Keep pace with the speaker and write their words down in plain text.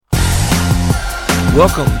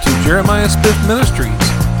Welcome to Jeremiah Smith Ministries,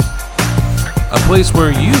 a place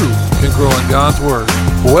where you can grow in God's Word.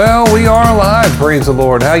 Well, we are alive, praise the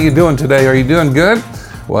Lord. How you doing today? Are you doing good?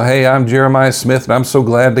 Well, hey, I'm Jeremiah Smith, and I'm so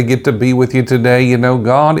glad to get to be with you today. You know,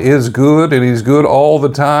 God is good, and He's good all the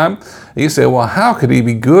time. You say, well, how could He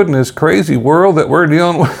be good in this crazy world that we're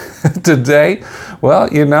dealing with today? Well,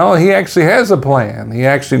 you know, He actually has a plan. He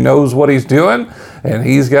actually knows what He's doing, and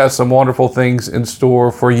He's got some wonderful things in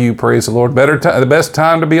store for you, praise the Lord. The best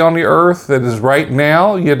time to be on the earth that is right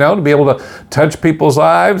now, you know, to be able to touch people's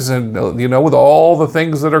lives, and, you know, with all the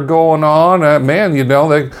things that are going on, man, you know,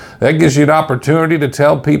 that gives you an opportunity to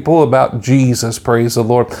tell people about Jesus, praise the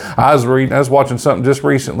Lord. I was watching something just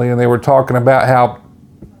recently, and they were talking about how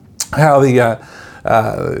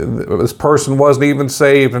this person wasn't even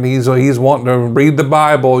saved, and he's wanting to read the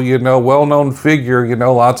Bible, you know, well-known figure, you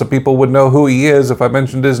know, lots of people would know who he is if I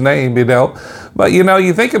mentioned his name, you know. But, you know,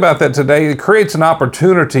 you think about that today, it creates an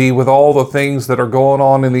opportunity with all the things that are going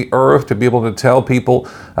on in the earth to be able to tell people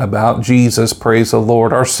about Jesus, praise the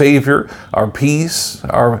Lord, our Savior, our peace,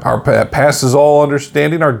 our passes all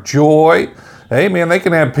understanding, our joy. Hey, man, they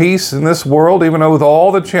can have peace in this world, even though with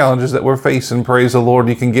all the challenges that we're facing, praise the Lord,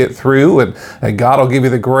 you can get through, and God will give you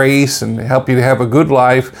the grace and help you to have a good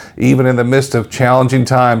life, even in the midst of challenging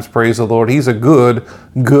times, praise the Lord. He's a good,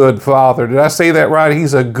 good Father. Did I say that right?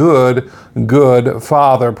 He's a good, good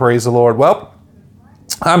Father, praise the Lord. Well,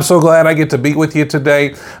 I'm so glad I get to be with you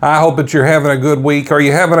today. I hope that you're having a good week. Are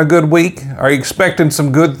you having a good week? Are you expecting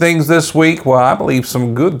some good things this week? Well, I believe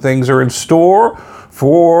some good things are in store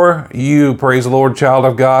for you, praise the Lord, child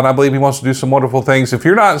of God. I believe He wants to do some wonderful things. If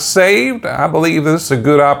you're not saved, I believe this is a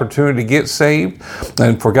good opportunity to get saved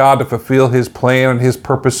and for God to fulfill His plan and His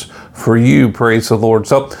purpose for you, praise the Lord.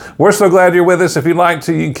 So we're so glad you're with us. If you'd like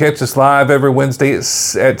to, you can catch us live every Wednesday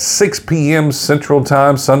at 6 p.m. Central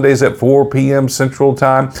Time, Sundays at 4 p.m. Central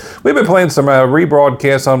Time. We've been playing some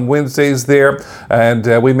rebroadcasts on Wednesdays there,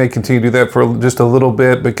 and we may continue to do that for just a little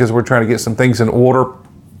bit because we're trying to get some things in order.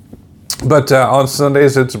 But on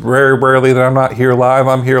Sundays, it's very rarely that I'm not here live.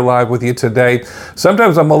 I'm here live with you today.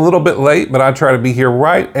 Sometimes I'm a little bit late, but I try to be here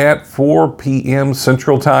right at 4 p.m.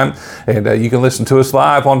 Central Time. And you can listen to us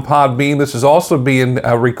live on Podbean. This is also being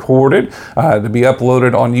recorded to be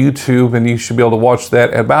uploaded on YouTube, and you should be able to watch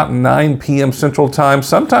that at about 9 p.m. Central Time.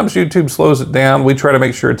 Sometimes YouTube slows it down. We try to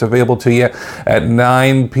make sure it's available to you at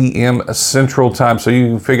 9 p.m. Central Time, so you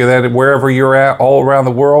can figure that wherever you're at all around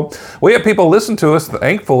the world. We have people listen to us,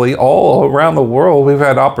 thankfully, all around the world. We've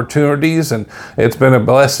had opportunities, and it's been a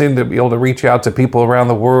blessing to be able to reach out to people around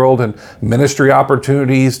the world, and ministry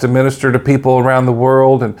opportunities to minister to people around the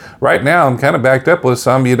world. And right now I'm kind of backed up with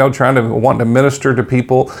some, you know, wanting to minister to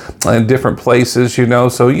people in different places, you know.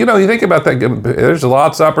 So, you know, you think about that, there's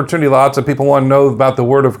lots of opportunity. Lots of people want to know about the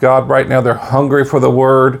Word of God right now. They're hungry for the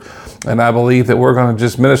Word. And I believe that we're going to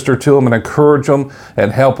just minister to them and encourage them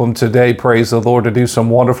and help them today, praise the Lord, to do some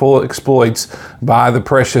wonderful exploits by the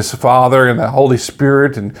precious Father and the Holy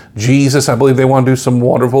Spirit and Jesus. I believe they want to do some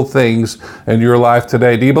wonderful things in your life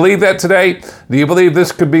today. Do you believe that today? Do you believe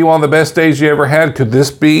this could be one of the best days you ever had? Could this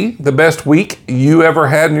be the best week you ever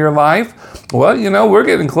had in your life? Well, you know, we're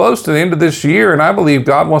getting close to the end of this year, and I believe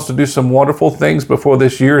God wants to do some wonderful things before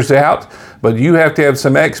this year's out. But you have to have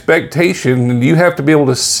some expectation, and you have to be able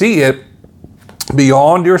to see it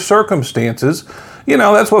beyond your circumstances. You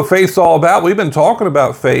know, that's what faith's all about. We've been talking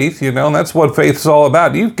about faith, you know, and that's what faith's all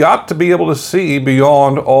about. You've got to be able to see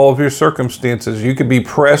beyond all of your circumstances. You could be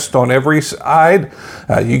pressed on every side.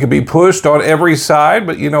 You could be pushed on every side.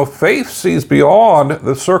 But, you know, faith sees beyond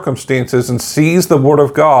the circumstances and sees the Word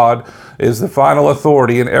of God is the final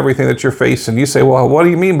authority in everything that you're facing. You say, well, what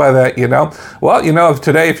do you mean by that, you know? Well, you know,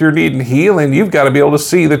 if you're needing healing, you've got to be able to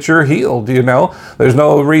see that you're healed, you know? There's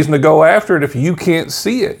no reason to go after it if you can't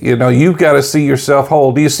see it. You know, you've got to see yourself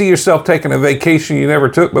whole. Do you see yourself taking a vacation you never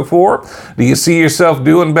took before? Do you see yourself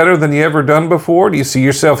doing better than you ever done before? Do you see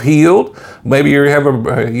yourself healed? Maybe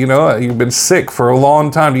you've been sick for a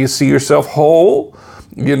long time. Do you see yourself whole?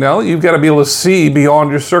 You know, you've got to be able to see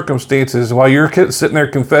beyond your circumstances. While you're sitting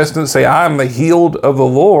there confessing and say, I'm the healed of the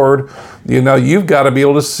Lord, you know, you've got to be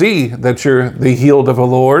able to see that you're the healed of the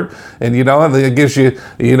Lord. And, you know, it gives you,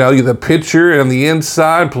 you know, the picture on the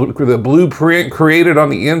inside, the blueprint created on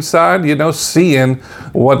the inside, you know, seeing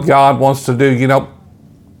what God wants to do. You know,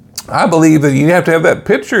 I believe that you have to have that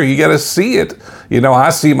picture. You got to see it. You know, I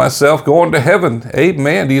see myself going to heaven.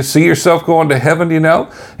 Amen. Do you see yourself going to heaven? You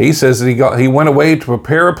know, He says that He went away to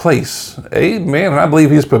prepare a place. Amen. And I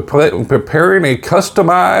believe He's preparing a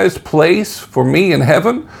customized place for me in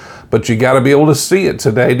heaven. But you got to be able to see it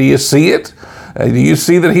today. Do you see it? Do you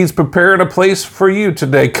see that he's preparing a place for you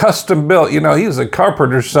today, custom built? You know, he's a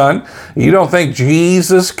carpenter's son. You don't think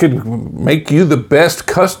Jesus could make you the best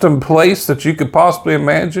custom place that you could possibly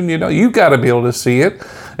imagine? You know, you got to be able to see it.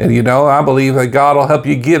 And, you know, I believe that God will help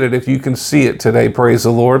you get it if you can see it today. Praise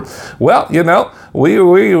the Lord. Well, you know,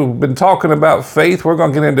 we've been talking about faith. We're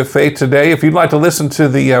going to get into faith today. If you'd like to listen to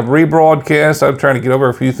the rebroadcast, I'm trying to get over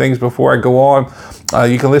a few things before I go on.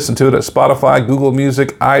 You can listen to it at Spotify, Google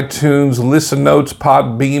Music, iTunes, Listen Notes,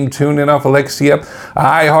 Podbeam, TuneIn off Alexia,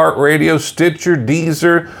 iHeartRadio, Stitcher,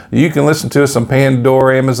 Deezer. You can listen to us on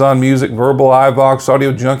Pandora, Amazon Music, Verbal, iVox,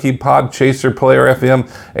 Audio Junkie, Podchaser, Player FM,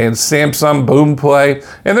 and Samsung Boomplay.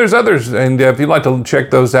 And there's others. And if you'd like to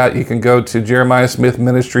check those out, you can go to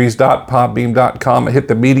jeremiahsmithministries.podbeam.com and hit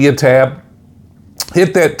the media tab.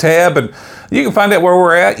 Hit that tab and you can find out where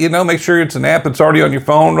we're at. You know, make sure it's an app that's already on your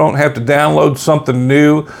phone. Don't have to download something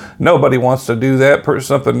new. Nobody wants to do that, put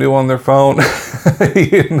something new on their phone,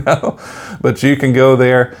 you know. But you can go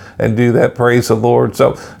there and do that. Praise the Lord.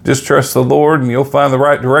 So just trust the Lord and you'll find the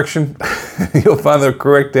right direction. You'll find the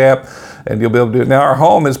correct app and you'll be able to do it. Now, our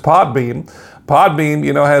home is Podbeam. Podbeam,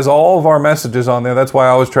 you know, has all of our messages on there. That's why I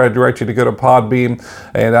always try to direct you to go to Podbeam.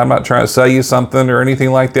 And I'm not trying to sell you something or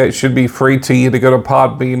anything like that. It should be free to you to go to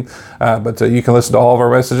Podbeam. But you can listen to all of our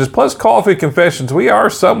messages. Plus Coffee Confessions. We are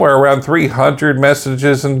somewhere around 300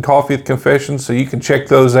 messages in Coffee Confessions. So you can check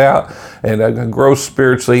those out and grow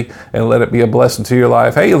spiritually and let it be a blessing to your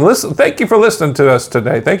life. Hey, listen, thank you for listening to us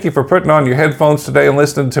today. Thank you for putting on your headphones today and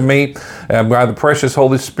listening to me by the precious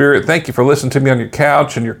Holy Spirit. Thank you for listening to me on your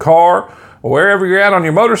couch, in your car, wherever you're at, on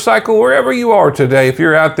your motorcycle, wherever you are today. If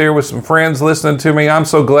you're out there with some friends listening to me, I'm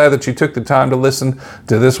so glad that you took the time to listen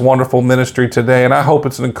to this wonderful ministry today, and I hope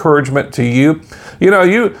it's an encouragement to you. You know,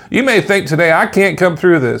 you may think today, I can't come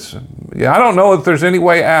through this. I don't know if there's any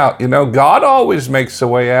way out. You know, God always makes a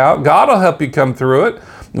way out. God will help you come through it,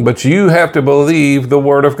 but you have to believe the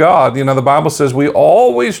Word of God. You know, the Bible says we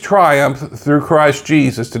always triumph through Christ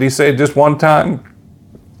Jesus. Did he say it just one time?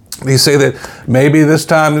 He say that maybe this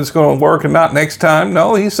time it's going to work and not next time?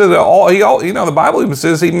 No, he said the Bible even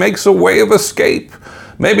says he makes a way of escape.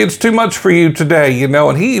 Maybe it's too much for you today, you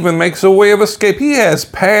know, and he even makes a way of escape. He has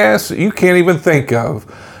paths you can't even think of.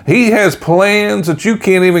 He has plans that you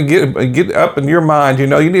can't even get up in your mind. You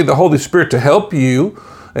know, you need the Holy Spirit to help you,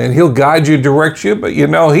 and he'll guide you, direct you. But, you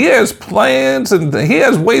know, he has plans and he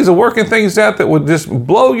has ways of working things out that would just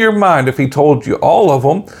blow your mind if he told you all of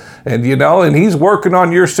them. And, you know, and he's working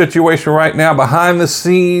on your situation right now. Behind the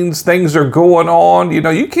scenes, things are going on. You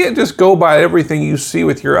know, you can't just go by everything you see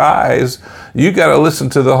with your eyes. You got to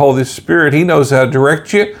listen to the Holy Spirit. He knows how to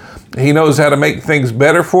direct you. He knows how to make things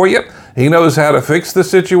better for you. He knows how to fix the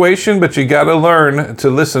situation, but you got to learn to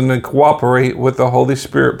listen and cooperate with the Holy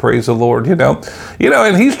Spirit. Praise the Lord. You know,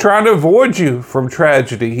 and he's trying to avoid you from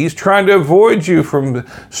tragedy. He's trying to avoid you from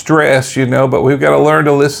stress, you know, but we've got to learn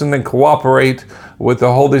to listen and cooperate with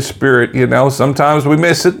the Holy Spirit. You know, sometimes we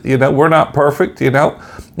miss it. You know, we're not perfect, you know,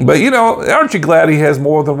 but, you know, aren't you glad he has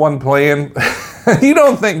more than one plan? You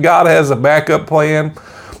don't think God has a backup plan?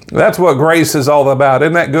 That's what grace is all about.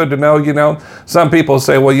 Isn't that good to know? You know, some people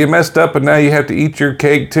say, well, you messed up and now you have to eat your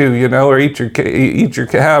cake too, you know, or eat your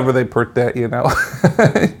however they put that, you know.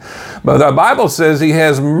 But the Bible says he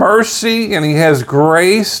has mercy and he has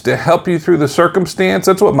grace to help you through the circumstance.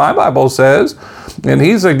 That's what my Bible says. And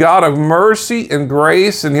he's a God of mercy and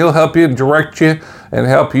grace, and he'll help you and direct you and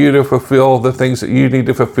help you to fulfill the things that you need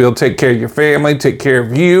to fulfill. Take care of your family, take care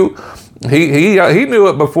of you. He knew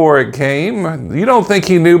it before it came. You don't think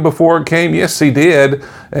he knew before it came? Yes, he did.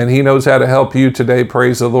 And he knows how to help you today.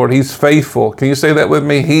 Praise the Lord. He's faithful. Can you say that with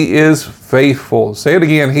me? He is faithful. Say it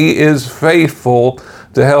again. He is faithful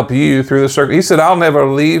to help you through the circle. He said, I'll never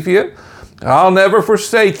leave you. I'll never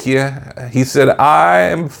forsake you. He said, I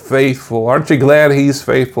am faithful. Aren't you glad he's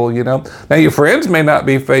faithful? You know, now your friends may not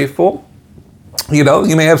be faithful. You know,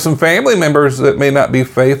 you may have some family members that may not be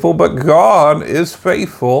faithful, but God is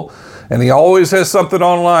faithful. And he always has something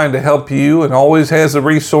online to help you and always has the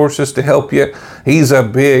resources to help you. He's a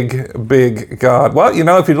big, big God. Well, you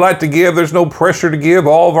know, if you'd like to give, there's no pressure to give.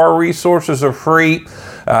 All of our resources are free.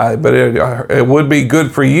 But it would be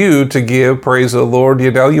good for you to give, praise the Lord.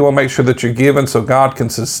 You know, you want to make sure that you're giving so God can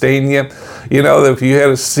sustain you. You know, if you had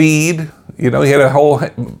a seed, you know, you had a whole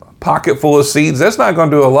pocket full of seeds, that's not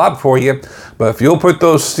going to do a lot for you. But if you'll put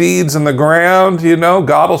those seeds in the ground, you know,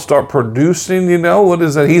 God will start producing, you know, what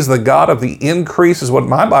is it? He's the God of the increase is what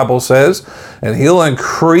my Bible says. And he'll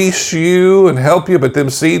increase you and help you. But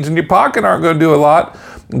them seeds in your pocket aren't going to do a lot.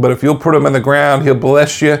 But if you'll put them in the ground, he'll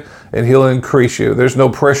bless you and He'll increase you. There's no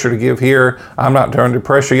pressure to give here. I'm not under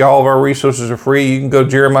pressure. All of our resources are free. You can go to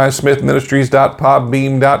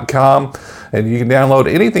jeremiahsmithministries.podbean.com and you can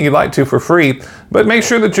download anything you'd like to for free. But make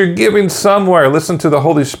sure that you're giving somewhere. Listen to the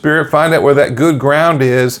Holy Spirit. Find out where that good ground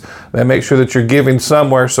is, and make sure that you're giving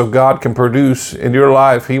somewhere so God can produce in your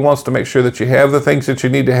life. He wants to make sure that you have the things that you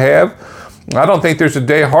need to have. I don't think there's a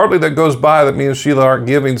day hardly that goes by that me and Sheila aren't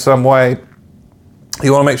giving some way.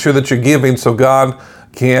 You want to make sure that you're giving so God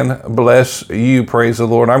can bless you. Praise the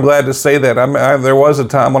Lord. I'm glad to say that. There was a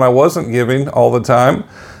time when I wasn't giving all the time.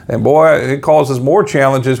 And boy, it causes more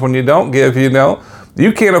challenges when you don't give, you know.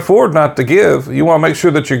 You can't afford not to give. You want to make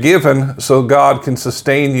sure that you're giving so God can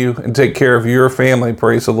sustain you and take care of your family.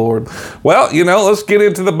 Praise the Lord. Well, you know, let's get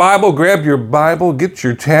into the Bible. Grab your Bible, get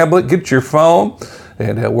your tablet, get your phone.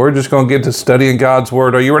 And we're just going to get to studying God's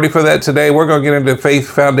Word. Are you ready for that today? We're going to get into Faith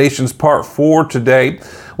Foundations Part 4 today.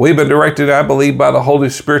 We've been directed, I believe, by the Holy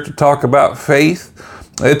Spirit to talk about faith.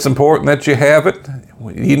 It's important that you have it.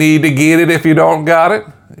 You need to get it if you don't got it.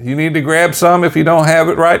 You need to grab some if you don't have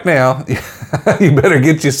it right now. You better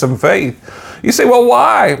get you some faith. You say, well,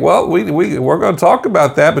 why? Well, we're going to talk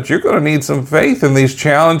about that, but you're going to need some faith in these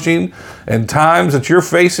challenging and times that you're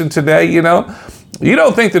facing today, you know. You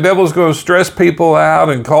don't think the devil's going to stress people out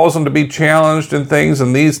and cause them to be challenged and things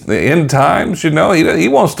in these end times, you know. He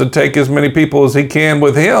wants to take as many people as he can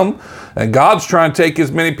with him, and God's trying to take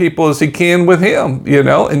as many people as he can with him, you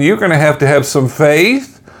know. And you're going to have some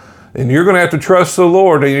faith, and you're going to have to trust the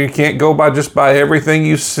Lord. And you can't go by everything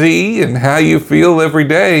you see and how you feel every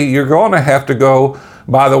day. You're going to have to go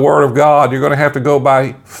by the Word of God. You're going to have to go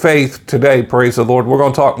by faith today. Praise the Lord. We're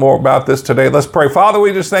going to talk more about this today. Let's pray. Father,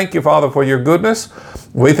 we just thank you, Father, for your goodness.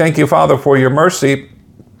 We thank you, Father, for your mercy.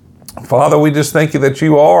 Father, we just thank you that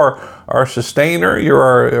you are our sustainer. You're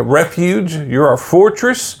our refuge. You're our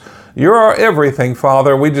fortress. You're our everything,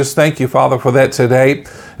 Father. We just thank you, Father, for that today.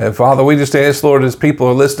 And Father, we just ask, Lord, as people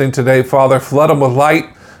are listening today, Father, flood them with light.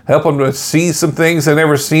 Help them to see some things they've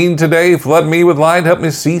never seen today. Flood me with light. Help me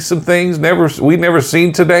see some things we've never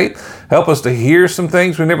seen today. Help us to hear some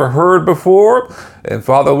things we never heard before. And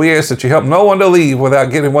Father, we ask that you help no one to leave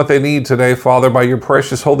without getting what they need today, Father, by your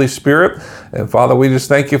precious Holy Spirit. And Father, we just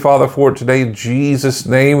thank you, Father, for it today in Jesus'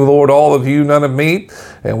 name, Lord, all of you, none of me.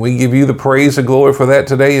 And we give you the praise and glory for that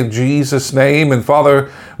today in Jesus' name. And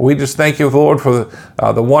Father, we just thank you, Lord, for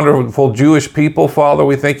the wonderful Jewish people, Father.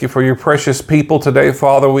 We thank you for your precious people today,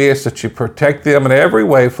 Father. We ask that you protect them in every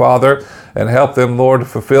way, Father, and help them, Lord, to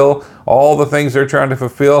fulfill all the things they're trying to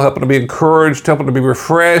fulfill. Help them to be encouraged, help them to be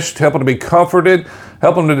refreshed, help them to be comforted,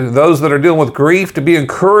 help them to those that are dealing with grief to be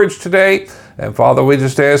encouraged today. And Father, we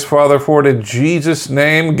just ask, Father, for it in Jesus'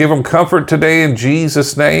 name. Give them comfort today in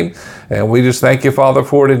Jesus' name. And we just thank you, Father,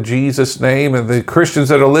 for it in Jesus' name. And the Christians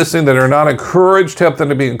that are listening that are not encouraged, help them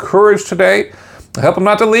to be encouraged today. Help them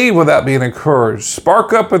not to leave without being encouraged.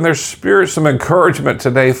 Spark up in their spirit some encouragement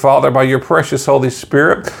today, Father, by your precious Holy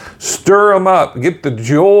Spirit. Stir them up. Get the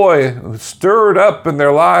joy stirred up in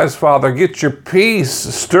their lives, Father. Get your peace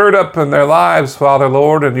stirred up in their lives, Father,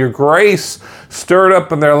 Lord, and your grace stirred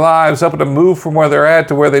up in their lives. Help them to move from where they're at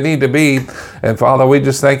to where they need to be. And Father, we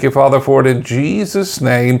just thank you, Father, for it in Jesus'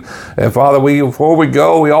 name. And Father, before we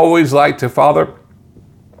go, we always like to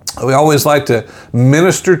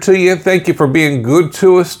minister to you. Thank you for being good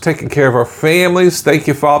to us, taking care of our families. Thank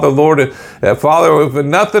you, Father, Lord. Father, if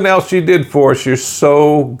nothing else you did for us, you're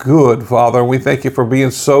so good, Father. And we thank you for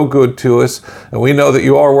being so good to us. And we know that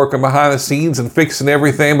you are working behind the scenes and fixing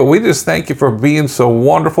everything, but we just thank you for being so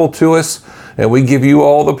wonderful to us. And we give you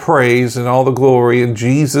all the praise and all the glory in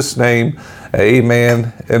Jesus' name.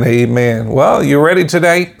 Amen and amen. Well, you ready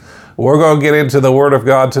today? We're going to get into the Word of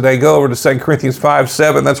God today. Go over to 2 Corinthians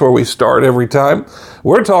 5:7. That's where we start every time.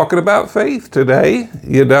 We're talking about faith today.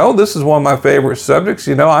 You know, this is one of my favorite subjects.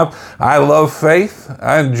 You know, I love faith.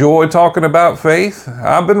 I enjoy talking about faith.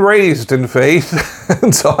 I've been raised in faith,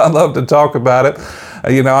 and so I love to talk about it.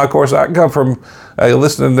 You know, of course, I come from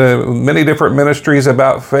listening to many different ministries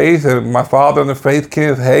about faith. And my father in the faith,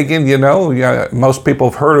 Kenneth Hagin, you know, most people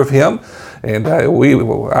have heard of him. And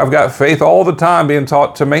I've got faith all the time being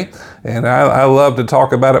taught to me, and I love to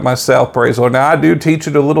talk about it myself, praise the Lord. Now, I do teach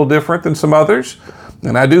it a little different than some others,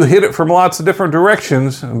 and I do hit it from lots of different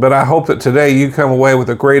directions, but I hope that today you come away with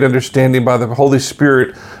a great understanding by the Holy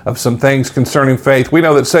Spirit of some things concerning faith. We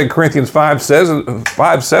know that 2 Corinthians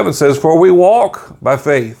 5:7 says, for we walk by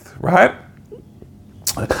faith, right?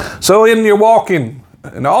 So in your walking,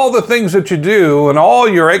 and all the things that you do, and all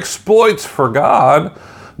your exploits for God,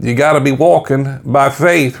 you got to be walking by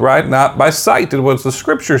faith, right? Not by sight, is what the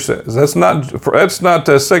Scripture says. That's not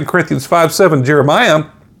 2 Corinthians 5:7, Jeremiah.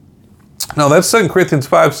 No, that's 2 Corinthians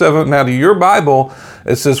 5:7. Now to your Bible,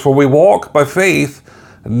 it says, for we walk by faith,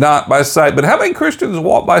 not by sight. But how many Christians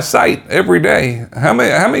walk by sight every day? How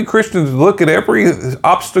many Christians look at every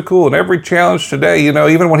obstacle and every challenge today? You know,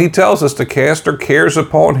 even when he tells us to cast our cares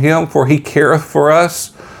upon him, for he careth for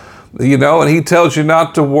us. You know, and he tells you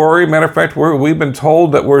not to worry. Matter of fact, we've been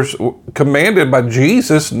told that we're commanded by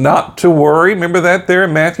Jesus not to worry. Remember that there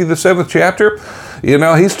in Matthew, the 7th chapter? You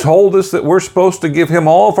know, he's told us that we're supposed to give him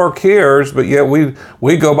all of our cares, but yet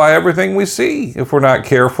we go by everything we see if we're not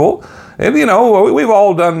careful. And, you know, we've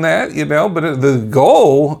all done that, you know, but the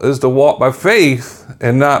goal is to walk by faith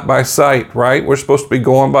and not by sight, right? We're supposed to be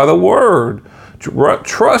going by the Word,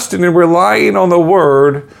 trusting and relying on the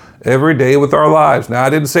Word every day with our lives. Now,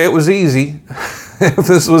 I didn't say it was easy. If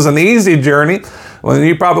this was an easy journey, well, then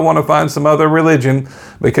you probably want to find some other religion,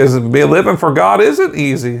 because living for God isn't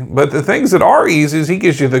easy. But the things that are easy is he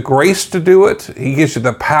gives you the grace to do it. He gives you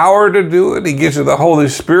the power to do it. He gives you the Holy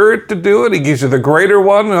Spirit to do it. He gives you the greater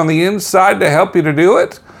one on the inside to help you to do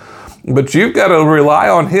it. But you've got to rely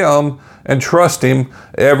on him and trust him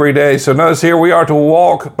every day. So notice here we are to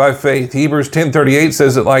walk by faith. Hebrews 10:38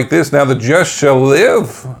 says it like this, now the just shall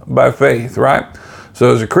live by faith, right?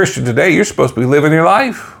 So as a Christian today, you're supposed to be living your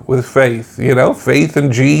life with faith, you know, faith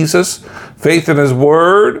in Jesus, faith in his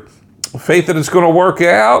word, faith that it's going to work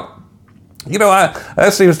out. You know,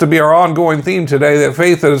 that seems to be our ongoing theme today, that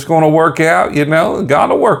faith that it's going to work out, you know,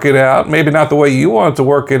 God will work it out. Maybe not the way you want it to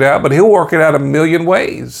work it out, but he'll work it out a million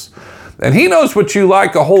ways. And he knows what you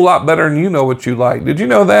like a whole lot better than you know what you like. Did you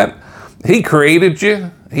know that? He created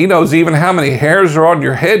you. He knows even how many hairs are on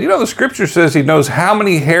your head. You know, the scripture says he knows how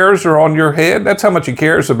many hairs are on your head. That's how much he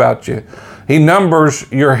cares about you. He numbers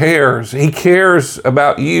your hairs. He cares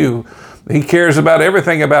about you. He cares about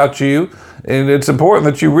everything about you. And it's important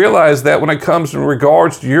that you realize that when it comes in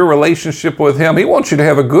regards to your relationship with him. He wants you to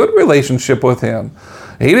have a good relationship with him.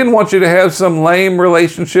 He didn't want you to have some lame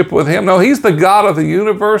relationship with him. No, he's the God of the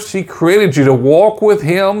universe. He created you to walk with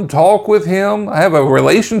him, talk with him, have a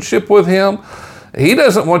relationship with him. He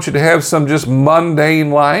doesn't want you to have some just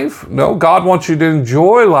mundane life. No, God wants you to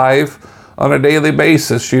enjoy life on a daily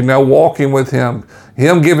basis, you know, walking with him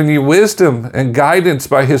giving you wisdom and guidance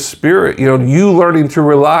by his Spirit, you know, you learning to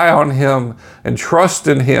rely on him and trust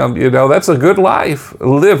in him. You know, that's a good life,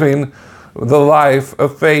 living the life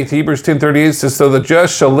of faith. Hebrews 10:38 says, so the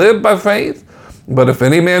just shall live by faith, but if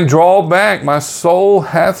any man draw back, my soul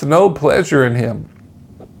hath no pleasure in him.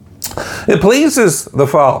 It pleases the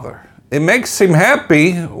Father. It makes him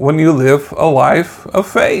happy when you live a life of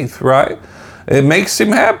faith, right? It makes him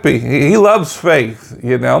happy. He loves faith,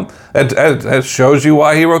 you know. That shows you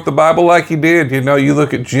why he wrote the Bible like he did. You know, you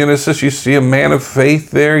look at Genesis, you see a man of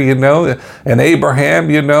faith there, you know, and Abraham,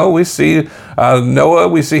 you know. We see Noah,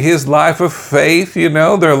 we see his life of faith, you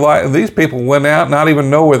know. These people went out, not even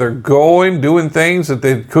know where they're going, doing things that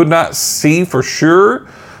they could not see for sure,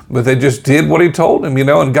 but they just did what he told them, you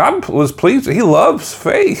know, and God was pleased. He loves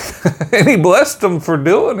faith, and he blessed them for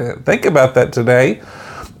doing it. Think about that today.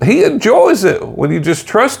 He enjoys it when you just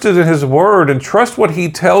trust in his word and trust what he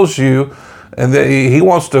tells you, and that he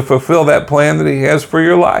wants to fulfill that plan that he has for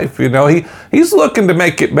your life. You know, he's looking to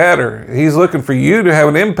make it better. He's looking for you to have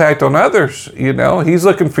an impact on others. You know, he's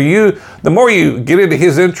looking for you. The more you get into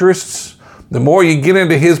his interests, the more you get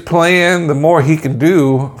into his plan, the more he can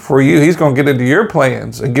do for you. He's going to get into your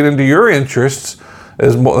plans and get into your interests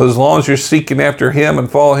as long as you're seeking after him and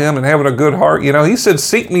follow him and having a good heart. You know, he said,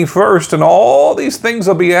 seek me first and all these things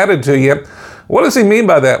will be added to you. What does he mean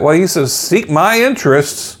by that? Well, he says, seek my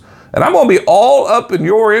interests, and I'm going to be all up in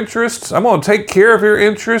your interests. I'm going to take care of your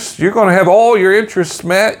interests. You're going to have all your interests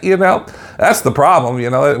met, you know. That's the problem, you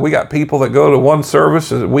know. We got people that go to one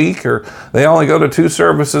service a week, or they only go to 2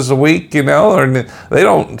 services a week, you know, and they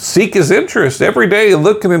don't seek his interest. Every day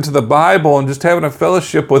looking into the Bible and just having a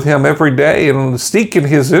fellowship with him every day and seeking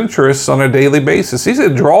his interests on a daily basis. He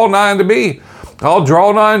said, draw nigh to me. I'll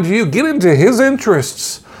draw nigh to you. Get into his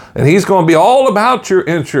interests. And he's going to be all about your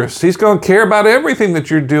interests. He's going to care about everything that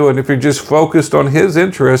you're doing if you're just focused on his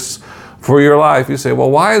interests for your life. You say,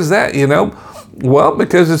 well, why is that, you know? Well,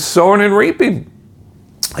 because it's sowing and reaping.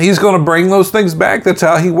 He's going to bring those things back. That's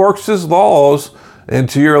how he works his laws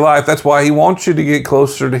into your life. That's why he wants you to get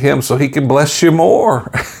closer to him so he can bless you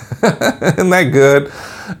more. Isn't that good?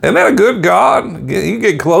 Isn't that a good God? You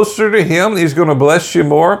get closer to him, he's going to bless you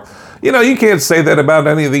more. You know, you can't say that about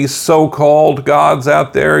any of these so-called gods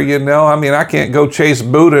out there, you know. I mean, I can't go chase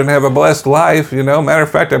Buddha and have a blessed life, you know. Matter of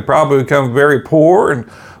fact, I'd probably become very poor and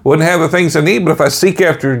wouldn't have the things I need. But if I seek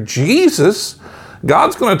after Jesus,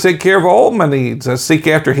 God's going to take care of all my needs. I seek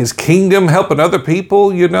after his kingdom, helping other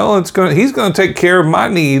people, he's going to take care of my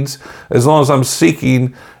needs as long as I'm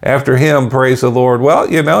seeking after him, praise the Lord. Well,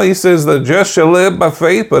 he says the just shall live by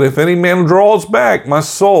faith, but if any man draws back, my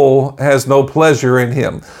soul has no pleasure in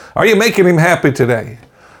him. Are you making him happy today?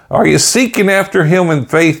 Are you seeking after him in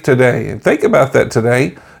faith today? And think about that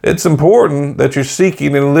today. It's important that you're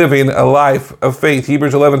seeking and living a life of faith.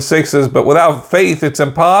 Hebrews 11:6 says, but without faith, it's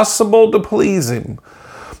impossible to please him.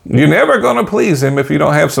 You're never going to please him if you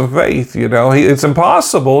don't have some faith, It's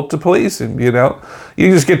impossible to please him, You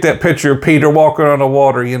just get that picture of Peter walking on the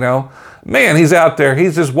water, Man, he's out there.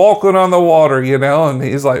 He's just walking on the water, and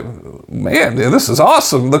he's like, man, this is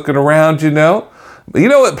awesome, looking around, You know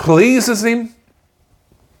what pleases him?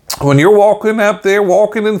 When you're walking up there,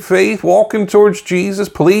 walking in faith, walking towards Jesus,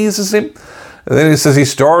 pleases him. And then it says he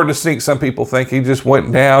started to sink. Some people think he just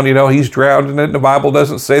went down, he's drowned in it. The Bible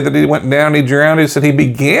doesn't say that he went down, he drowned. It said he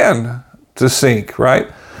began to sink,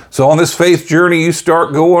 right? So on this faith journey, you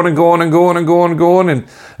start going and going and going and going and going,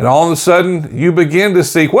 and all of a sudden you begin to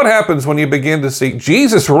seek. What happens when you begin to seek?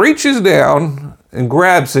 Jesus reaches down and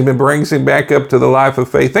grabs him and brings him back up to the life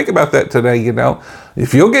of faith. Think about that today,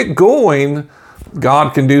 If you'll get going,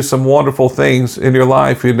 God can do some wonderful things in your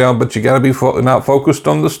life, but you got to be not focused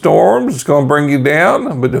on the storms. It's going to bring you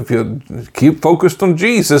down. But if you keep focused on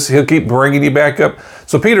Jesus, he'll keep bringing you back up.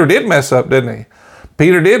 So Peter did mess up, didn't he?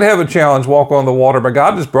 Peter did have a challenge, walk on the water, but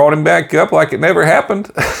God just brought him back up like it never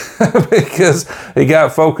happened because he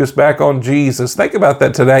got focused back on Jesus. Think about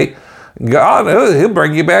that today. God, he'll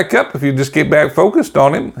bring you back up if you just get back focused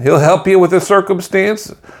on him. He'll help you with the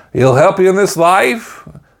circumstance. He'll help you in this life.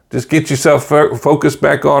 Just get yourself focused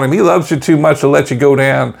back on him. He loves you too much to let you go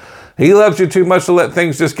down. He loves you too much to let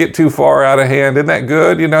things just get too far out of hand. Isn't that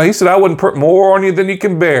good? He said, I wouldn't put more on you than you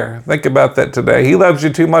can bear. Think about that today. He loves you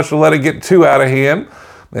too much to let it get too out of hand.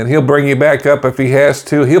 And he'll bring you back up if he has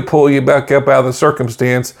to. He'll pull you back up out of the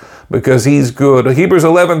circumstance because he's good. Hebrews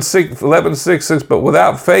 11:6 says, but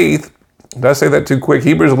without faith, did I say that too quick?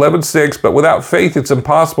 Hebrews 11:6, but without faith it's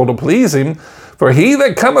impossible to please him. For he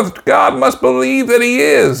that cometh to God must believe that he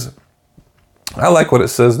is. I like what it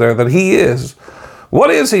says there, that he is. What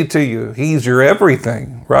is he to you? He's your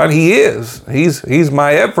everything, right? He is. He's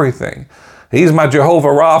my everything. He's my Jehovah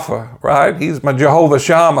Rapha, right? He's my Jehovah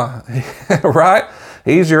Shammah, right?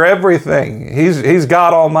 He's your everything. He's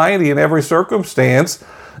God Almighty in every circumstance,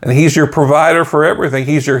 and he's your provider for everything.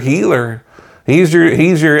 He's your healer. He's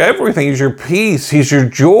your everything. He's your peace. He's your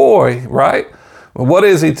joy, right? What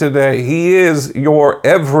is he today? He is your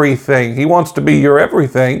everything. He wants to be your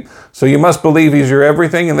everything. So you must believe he's your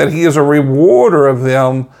everything and that he is a rewarder of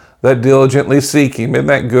them that diligently seek him. Isn't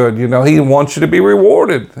that good? He wants you to be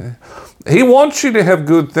rewarded. He wants you to have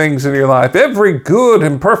good things in your life. Every good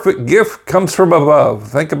and perfect gift comes from above.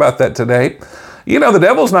 Think about that today. The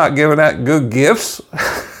devil's not giving out good gifts.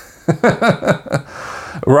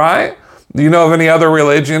 Right? Do you know of any other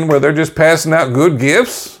religion where they're just passing out good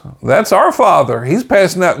gifts? That's our Father. He's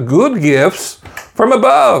passing out good gifts from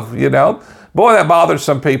above, Boy, that bothers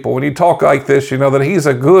some people when you talk like this, that he's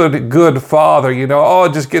a good Father,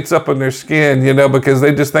 it just gets up in their skin, because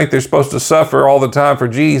they just think they're supposed to suffer all the time for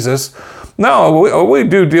Jesus. No, we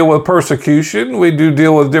do deal with persecution. We do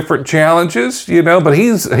deal with different challenges, but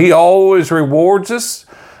he always rewards us.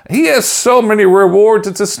 He has so many rewards,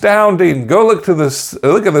 it's astounding. Go look at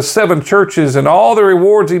the 7 churches and all the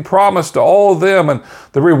rewards he promised to all of them and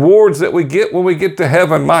the rewards that we get when we get to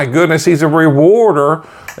heaven. My goodness, he's a rewarder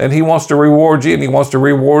and he wants to reward you and he wants to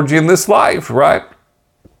reward you in this life, right?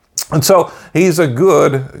 And so he's a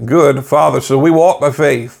good Father. So we walk by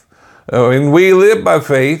faith and we live by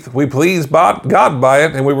faith. We please God by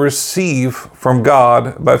it and we receive from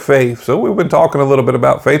God by faith. So we've been talking a little bit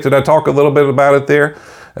about faith. Did I talk a little bit about it there?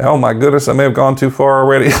 Oh my goodness, I may have gone too far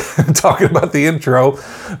already talking about the intro,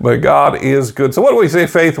 but God is good. So what do we say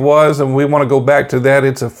faith was? And we want to go back to that.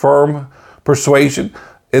 It's a firm persuasion.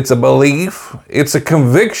 It's a belief. It's a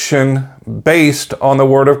conviction based on the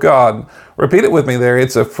Word of God. Repeat it with me there.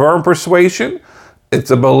 It's a firm persuasion. It's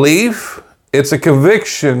a belief. It's a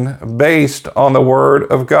conviction based on the Word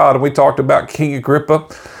of God. And we talked about King Agrippa.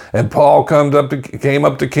 And Paul came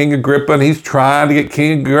up to King Agrippa, and he's trying to get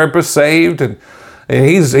King Agrippa saved. And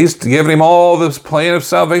he's giving him all this plan of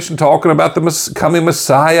salvation, talking about the coming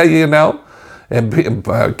Messiah, And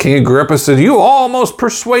King Agrippa said, you almost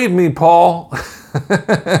persuade me, Paul.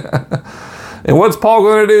 And what's Paul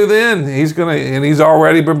going to do then? He's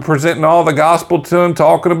already been presenting all the gospel to him,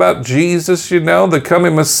 talking about Jesus, the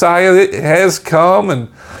coming Messiah that has come,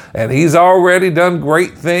 and he's already done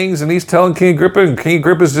great things, and he's telling King Agrippa, and King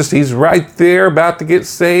Agrippa's he's right there about to get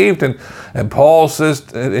saved, and Paul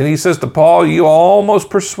says, and he says to Paul, you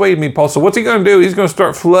almost persuade me, Paul. So what's he going to do? He's going to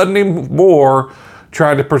start flooding him more,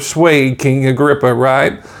 trying to persuade King Agrippa,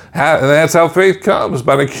 right? And that's how faith comes,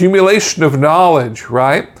 by an accumulation of knowledge,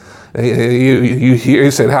 right? You hear,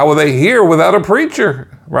 he said, how will they hear without a preacher,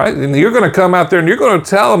 right? And you're going to come out there and you're going to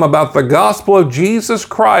tell them about the gospel of Jesus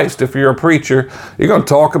Christ. If you're a preacher, you're going to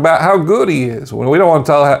talk about how good he is. We don't want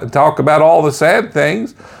to talk about all the sad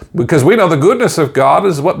things, because we know the goodness of God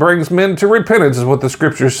is what brings men to repentance, is what the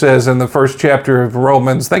scripture says in the first chapter of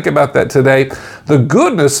Romans. Think about that today. The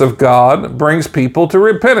goodness of God brings people to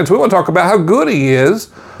repentance. We want to talk about how good he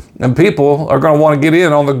is, and people are going to want to get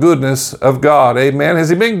in on the goodness of God. Amen. Has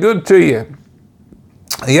he been good to you?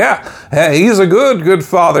 Yeah, he's a good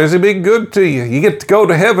father. Has he been good to you? You get to go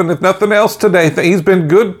to heaven, if nothing else, today. He's been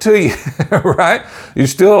good to you, right? You're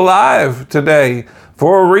still alive today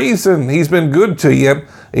for a reason. He's been good to you.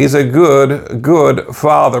 He's a good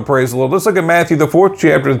father. Praise the Lord. Let's look at Matthew, the 4th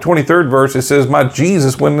chapter, the 23rd verse. It says, my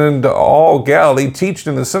Jesus went into all Galilee,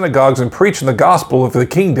 teaching in the synagogues and preaching the gospel of the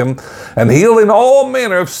kingdom, and healing all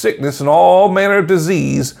manner of sickness and all manner of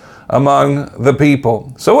disease among the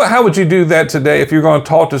people. So how would you do that today if you're going to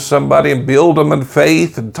talk to somebody and build them in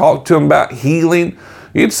faith and talk to them about healing?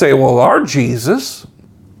 You'd say, well, our Jesus,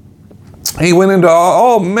 he went into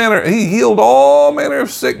he healed all manner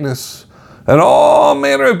of sickness and all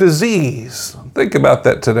manner of disease. Think about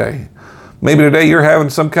that today. Maybe today you're having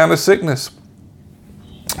some kind of sickness.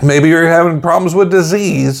 Maybe you're having problems with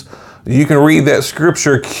disease. You can read that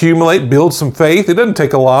scripture, accumulate, build some faith. It doesn't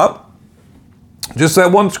take a lot. Just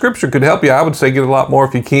that one scripture could help you. I would say get a lot more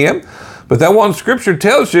if you can. But that one scripture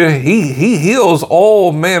tells you he heals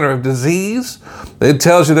all manner of disease. It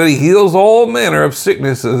tells you that he heals all manner of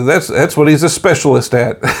sicknesses. That's what he's a specialist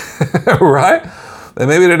at, right? And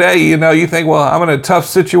maybe today, you think, well, I'm in a tough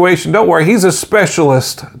situation. Don't worry. He's a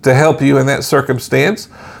specialist to help you in that circumstance.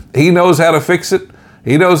 He knows how to fix it.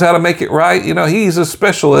 He knows how to make it right. He's a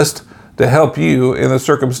specialist to help you in the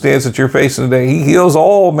circumstance that you're facing today. He heals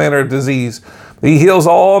all manner of disease. He heals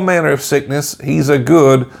all manner of sickness. He's a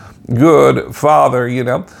good father,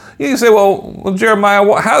 You say, well,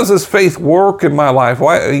 Jeremiah, how does this faith work in my life?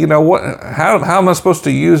 Why, how am I supposed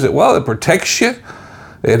to use it? Well, it protects you.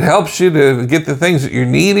 It helps you to get the things that you're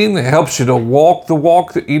needing. It helps you to walk the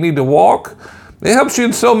walk that you need to walk. It helps you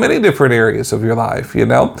in so many different areas of your life, Yeah,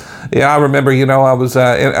 I remember,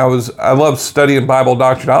 I love studying Bible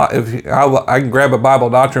doctrine. I can grab a Bible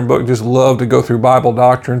doctrine book, just love to go through Bible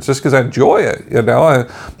doctrines just because I enjoy it,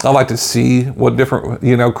 I like to see what different,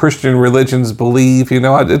 Christian religions believe,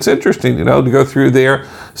 It's interesting, to go through there,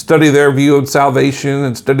 study their view of salvation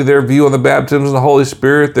and study their view on the baptism of the Holy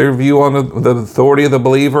Spirit, their view on the authority of the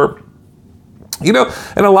believer.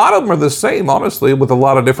 And a lot of them are the same, honestly, with a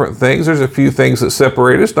lot of different things. There's a few things that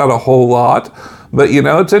separate us, not a whole lot. But,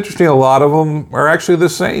 it's interesting. A lot of them are actually the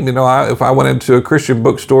same. If I went into a Christian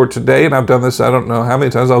bookstore today, and I've done this, I don't know how many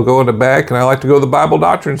times, I'll go in the back, and I like to go to the Bible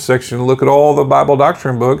doctrine section and look at all the Bible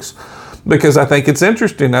doctrine books, because I think it's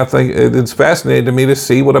interesting. I think it's fascinating to me to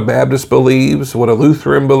see what a Baptist believes, what a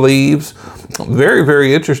Lutheran believes. Very,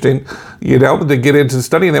 very interesting, to get into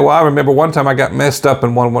studying that. Well, I remember one time I got messed up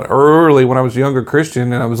in one early when I was a younger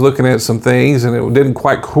Christian, and I was looking at some things, and it didn't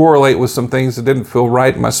quite correlate with some things that didn't feel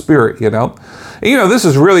right in my spirit, And, this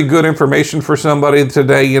is really good information for somebody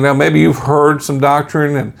today. Maybe you've heard some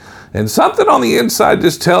doctrine and something on the inside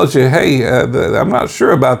just tells you, hey, I'm not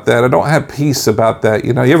sure about that. I don't have peace about that.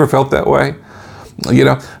 You ever felt that way?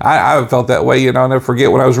 I felt that way, I'll never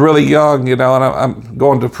forget when I was really young, and I'm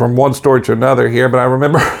going from one story to another here, but I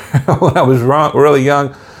remember when I was really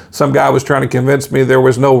young, some guy was trying to convince me there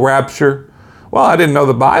was no rapture. Well, I didn't know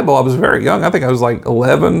the Bible. I was very young. I think I was like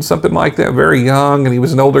 11, something like that, very young, and he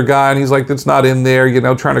was an older guy, and he's like, that's not in there,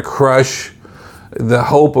 trying to crush the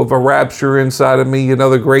hope of a rapture inside of me,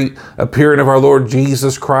 the great appearing of our Lord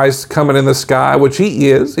Jesus Christ coming in the sky, which he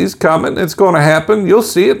is. He's coming. It's going to happen. You'll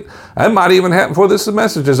see it. It might even happen before this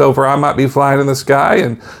message is over. I might be flying in the sky,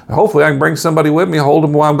 and hopefully I can bring somebody with me, hold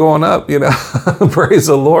them while I'm going up, Praise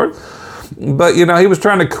the Lord. But, he was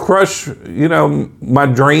trying to crush, my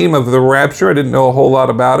dream of the rapture. I didn't know a whole lot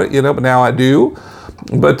about it, but now I do.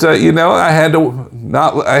 But, I had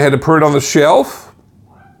to put it on the shelf.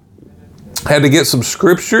 Had to get some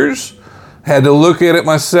scriptures, had to look at it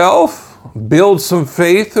myself, build some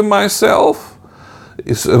faith in myself,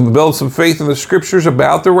 build some faith in the scriptures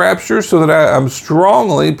about the rapture so that I'm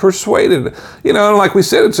strongly persuaded. You know, and like we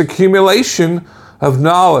said, it's accumulation of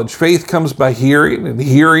knowledge. Faith comes by hearing, and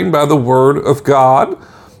hearing by the word of God.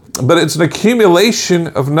 But it's an accumulation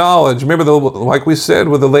of knowledge. Remember, like we said,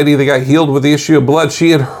 with the lady that got healed with the issue of blood,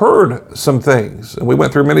 she had heard some things. And we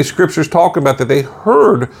went through many scriptures talking about that. They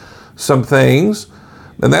heard some things.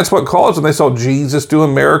 And that's what caused them. They saw Jesus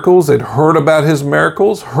doing miracles. They'd heard about his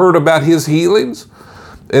miracles, heard about his healings.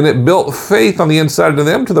 And it built faith on the inside of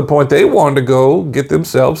them to the point they wanted to go get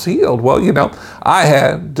themselves healed. Well, you know, I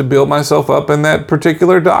had to build myself up in that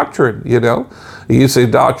particular doctrine, you know. You say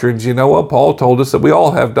doctrines, you know what? Paul told us that we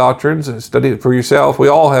all have doctrines. Study it for yourself. We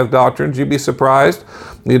all have doctrines. You'd be surprised.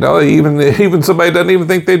 You know, even somebody doesn't even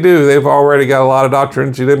think they do. They've already got a lot of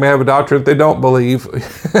doctrines. They may have a doctrine that they don't believe,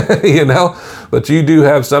 you know, but you do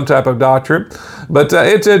have some type of doctrine. But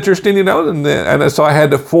it's interesting, you know, and so I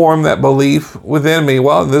had to form that belief within me.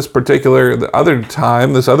 Well, in this particular other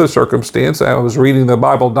time, this other circumstance, I was reading the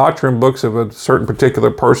Bible doctrine books of a certain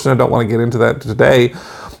particular person. I don't want to get into that today.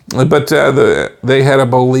 But they had a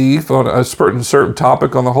belief on a certain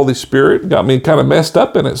topic on the Holy Spirit, got me kind of messed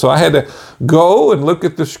up in it. So I had to go and look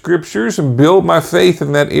at the scriptures and build my faith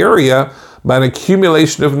in that area by an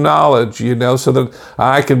accumulation of knowledge, you know, so that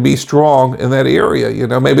I could be strong in that area. You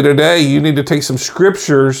know, maybe today you need to take some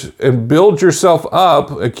scriptures and build yourself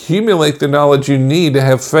up, accumulate the knowledge you need to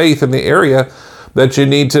have faith in the area that you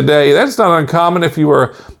need today. That's not uncommon if you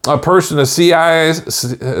were a person, a CIS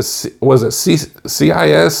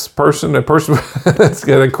person, a person that's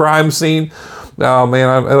got a crime scene. Oh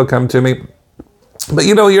man, it'll come to me. But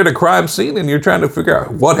you know, you're at a crime scene and you're trying to figure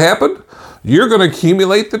out what happened. You're going to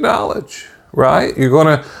accumulate the knowledge, right? You're going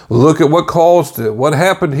to look at what caused it, what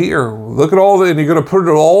happened here. Look at all that, and you're going to put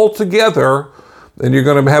it all together, and you're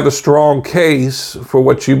going to have a strong case for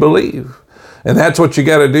what you believe. And that's what you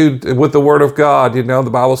got to do with the Word of God. You know,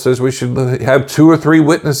 the Bible says we should have 2 or 3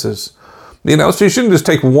 witnesses. You know, so you shouldn't just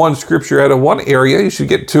take one scripture out of one area. You should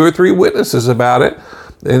get 2 or 3 witnesses about it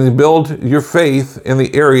and build your faith in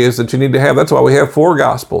the areas that you need to have. That's why we have 4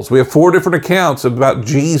 Gospels. We have 4 different accounts about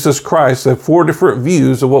Jesus Christ. We have 4 different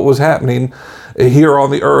views of what was happening here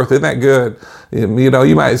on the earth. Isn't that good? You know,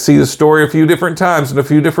 you might see the story a few different times in a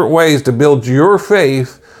few different ways to build your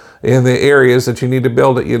faith in the areas that you need to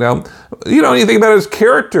build it, you know. You don't even think about his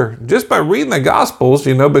character just by reading the Gospels,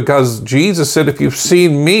 you know, because Jesus said, if you've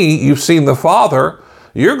seen me, you've seen the Father.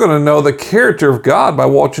 You're going to know the character of God by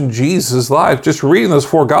watching Jesus' life. Just reading those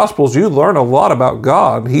 4 Gospels, you learn a lot about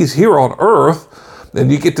God. He's here on earth,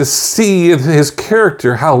 and you get to see his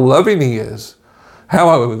character, how loving he is,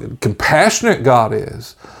 how compassionate God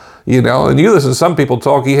is. You know, and you listen to some people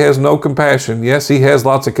talk, he has no compassion. Yes, he has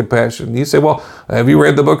lots of compassion. You say, well, have you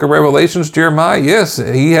read the book of Revelations, Jeremiah? Yes,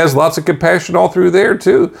 he has lots of compassion all through there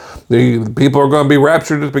too. The people are going to be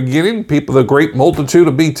raptured at the beginning. People, the great multitude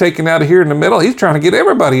will be taken out of here in the middle. He's trying to get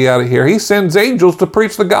everybody out of here. He sends angels to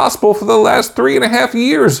preach the gospel for the last 3.5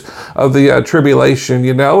 years of the tribulation,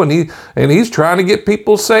 you know, and he's trying to get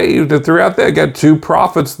people saved. And throughout that, got 2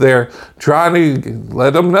 prophets there trying to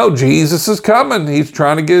let them know Jesus is coming. He's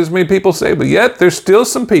trying to get as many people saved, but yet there's still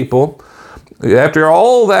some people, after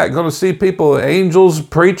all that, going to see people, angels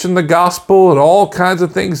preaching the gospel and all kinds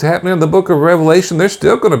of things happening in the book of Revelation. There's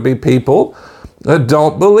still going to be people that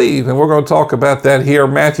don't believe, and we're going to talk about that here.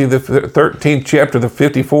 Matthew, the 13th chapter, the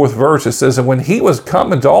 54th verse, it says, and when he was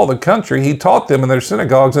come into all the country, he taught them in their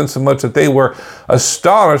synagogues, insomuch that they were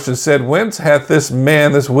astonished and said, whence hath this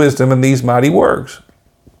man this wisdom and these mighty works?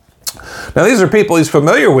 Now, these are people he's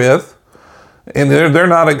familiar with, and they're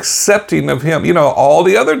not accepting of him. You know, all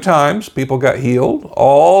the other times people got healed.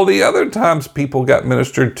 All the other times people got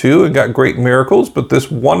ministered to and got great miracles. But this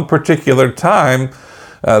one particular time,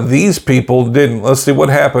 these people didn't. Let's see what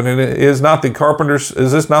happened. And is this not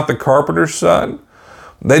the carpenter's son?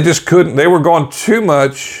 They just couldn't. They were going too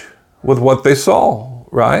much with what they saw,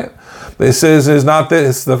 right? It says, is not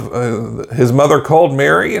this his mother called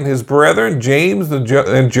Mary and his brethren, James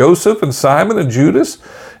and Joseph and Simon and Judas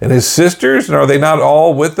and his sisters, and are they not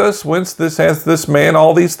all with us? Whence hath this man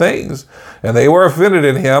all these things? And they were offended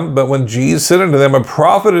in him. But when Jesus said unto them, a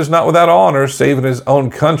prophet is not without honor, save in his own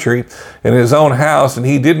country and his own house. And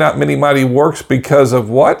he did not many mighty works because of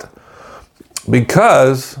what?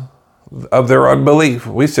 Because of their unbelief.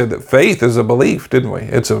 We said that faith is a belief, didn't we?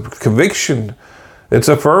 It's a conviction. It's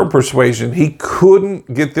a firm persuasion. He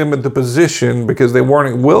couldn't get them into position because they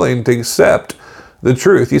weren't willing to accept the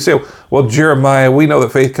truth. You say, well, Jeremiah, we know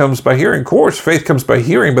that faith comes by hearing. Of course, faith comes by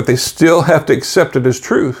hearing, but they still have to accept it as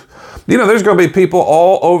truth. You know, there's going to be people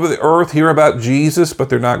all over the earth hear about Jesus, but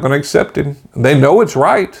they're not going to accept him. They know it's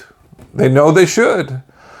right. They know they should.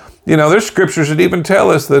 You know, there's scriptures that even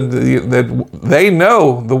tell us that they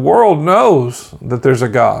know, the world knows that there's a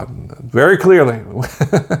God very clearly.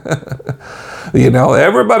 You know,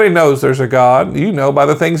 everybody knows there's a God. You know, by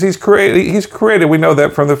the things He's created. We know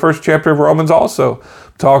that from the first chapter of Romans also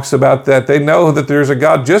talks about that. They know that there's a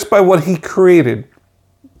God just by what He created.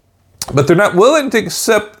 But they're not willing to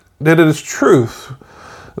accept that it is truth,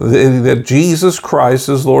 that Jesus Christ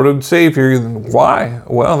is Lord and Savior. Why?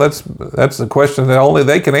 Well, that's the question that only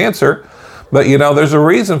they can answer. But, you know, there's a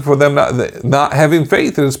reason for them not having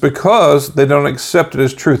faith, and it's because they don't accept it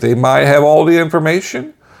as truth. They might have all the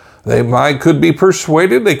information. They could be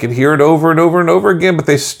persuaded. They could hear it over and over and over again, but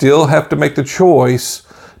they still have to make the choice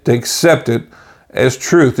to accept it as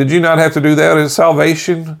truth. Did you not have to do that in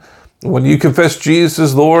salvation? When you confess Jesus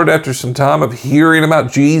as Lord after some time of hearing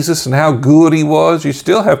about Jesus and how good He was, you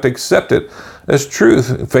still have to accept it as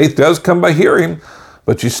truth. Faith does come by hearing,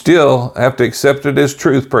 but you still have to accept it as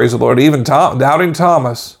truth, praise the Lord. Even doubting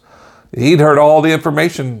Thomas, he'd heard all the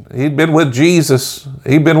information. He'd been with Jesus.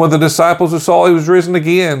 He'd been with the disciples who saw He was risen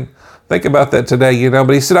again. Think about that today, you know.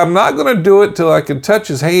 But he said, I'm not going to do it till I can touch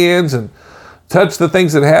His hands and touch the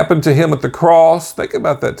things that happened to Him at the cross. Think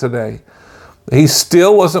about that today. He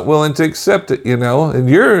still wasn't willing to accept it, you know. And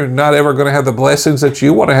you're not ever going to have the blessings that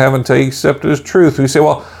you want to have until you accept it as truth. We say,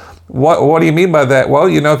 well, what do you mean by that? Well,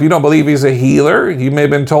 you know, if you don't believe He's a healer, you may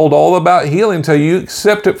have been told all about healing until you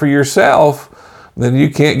accept it for yourself. Then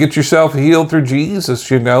you can't get yourself healed through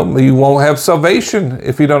Jesus, you know. You won't have salvation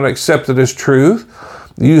if you don't accept it as truth.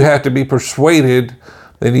 You have to be persuaded.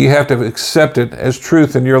 Then you have to accept it as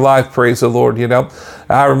truth in your life, praise the Lord, you know.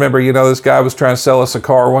 I remember, you know, this guy was trying to sell us a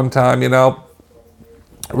car one time, you know.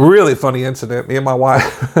 Really funny incident. Me and my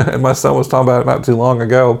wife and my son was talking about it not too long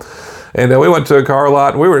ago. And we went to a car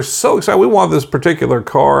lot, and we were so excited. We wanted this particular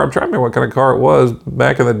car. I'm trying to remember what kind of car it was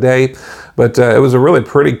back in the day, but it was a really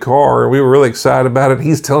pretty car. We were really excited about it.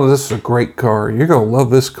 He's telling us, this is a great car. You're going to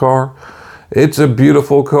love this car. It's a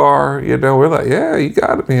beautiful car. You know, we're like, yeah, you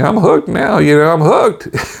got me. I'm hooked now. You know, I'm hooked.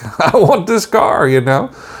 I want this car, you know.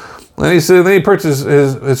 And he said, then he puts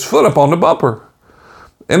his foot up on the bumper,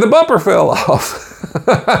 and the bumper fell off.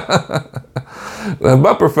 The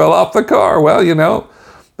bumper fell off the car. Well, you know,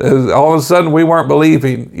 all of a sudden we weren't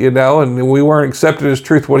believing, you know, and we weren't accepting as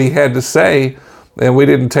truth what he had to say, and we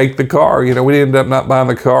didn't take the car. You know, we ended up not buying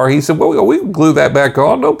the car. He said, well, we can glue that back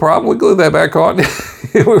on. No problem. We glue that back on.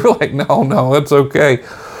 We were like, no, that's okay.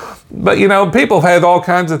 But, you know, people have had all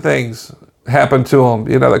kinds of things happen to them,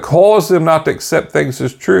 you know, that cause them not to accept things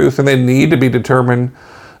as truth, and they need to be determined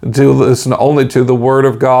to listen only to the Word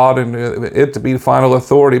of God and it to be final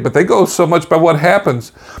authority. But they go so much by what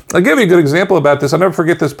happens. I'll give you a good example about this. I'll never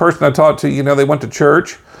forget this person I talked to. You know, they went to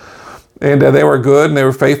church, and they were good, and they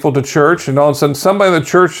were faithful to church, and all of a sudden somebody in the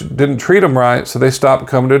church didn't treat them right, so they stopped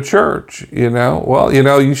coming to church, you know. Well, you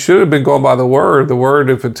know, you should have been going by the Word. The Word,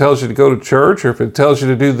 if it tells you to go to church, or if it tells you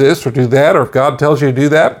to do this or do that, or if God tells you to do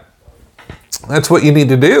that, that's what you need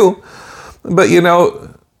to do. But, you know,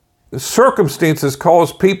 circumstances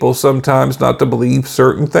cause people sometimes not to believe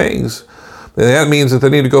certain things. And that means that they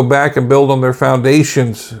need to go back and build on their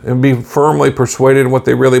foundations and be firmly persuaded in what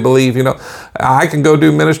they really believe. You know, I can go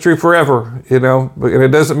do ministry forever, you know, and it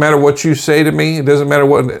doesn't matter what you say to me. It doesn't matter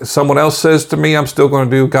what someone else says to me. I'm still going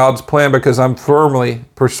to do God's plan because I'm firmly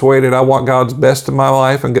persuaded I want God's best in my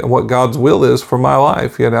life and what God's will is for my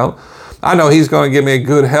life, you know. I know He's going to give me a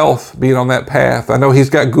good health being on that path. I know He's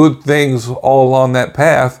got good things all along that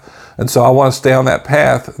path. And so I want to stay on that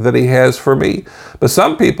path that He has for me. But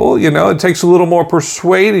some people, you know, it takes a little more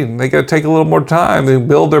persuading. They got to take a little more time. They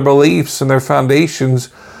build their beliefs and their foundations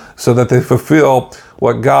so that they fulfill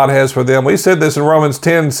what God has for them. We said this in Romans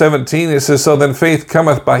 10:17. It says, so then faith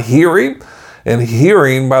cometh by hearing, and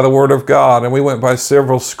hearing by the word of God. And we went by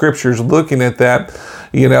several scriptures looking at that,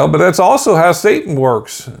 you know, but that's also how Satan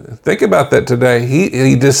works. Think about that today.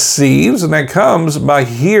 He deceives, and that comes by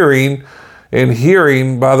hearing, and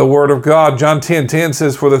hearing by the word of God. John 10:10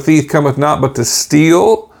 says, for the thief cometh not but to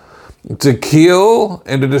steal, to kill,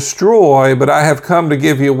 and to destroy. But I have come to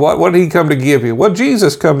give you what? What did He come to give you? What did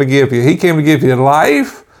Jesus come to give you? He came to give you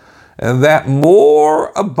life, and that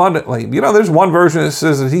more abundantly. You know, there's one version that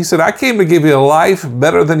says that He said, I came to give you a life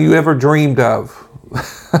better than you ever dreamed of.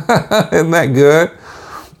 Isn't that good?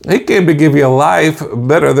 He came to give you a life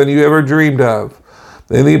better than you ever dreamed of.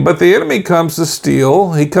 But the enemy comes to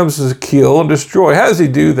steal, he comes to kill and destroy. How does he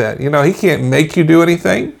do that? You know, he can't make you do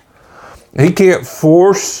anything. He can't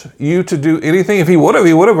force you to do anything. If he would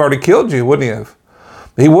have already killed you, wouldn't he have?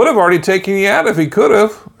 He would have already taken you out if he could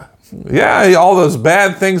have. Yeah, all those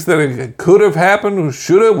bad things that could have happened,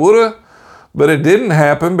 should have, would have, But it didn't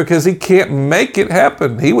happen because he can't make it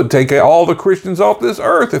happen. He would take all the Christians off this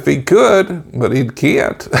earth if he could, but he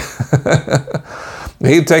can't.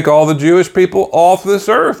 He'd take all the Jewish people off this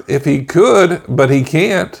earth if he could, but he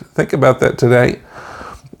can't. Think about that today.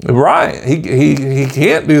 Right. He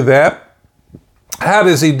can't do that. How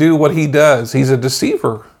does he do what he does? He's a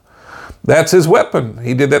deceiver. That's his weapon.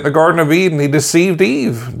 He did that in the Garden of Eden. He deceived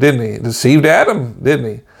Eve, didn't he? Deceived Adam,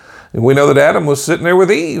 didn't he? And we know that Adam was sitting there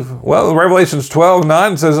with Eve. Well, Revelations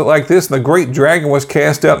 12:9 says it like this: "And the great dragon was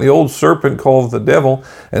cast out, and the old serpent called the devil,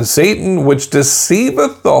 and Satan, which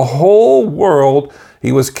deceiveth the whole world,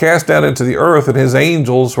 he was cast out into the earth, and his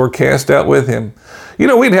angels were cast out with him." You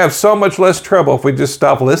know, we'd have so much less trouble if we just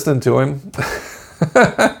stopped listening to him.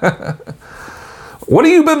 What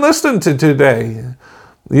have you been listening to today?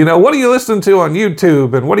 You know, what do you listen to on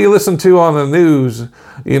YouTube, and what do you listen to on the news?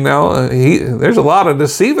 You know, there's a lot of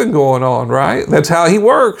deceiving going on, right? That's how he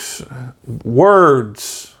works.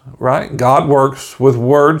 Words, right? God works with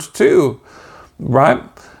words too, right?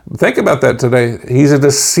 Think about that today. He's a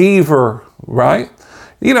deceiver, right?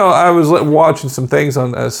 You know, I was watching some things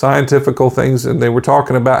on scientifical things, and they were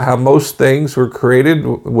talking about how most things were created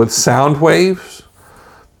with sound waves.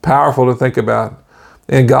 Powerful to think about.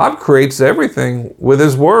 And God creates everything with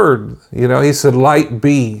his word. You know, he said, "Light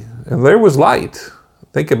be," and there was light.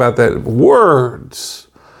 Think about that. Words.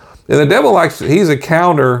 And the devil he's a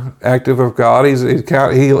counteractive of God.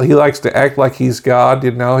 He likes to act like he's God.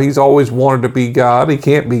 You know, he's always wanted to be God. He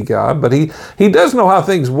can't be God, but he does know how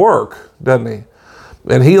things work, doesn't he?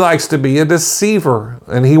 And he likes to be a deceiver.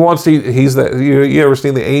 And he's that, you ever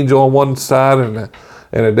seen the angel on one side and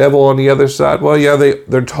a devil on the other side? Well, yeah,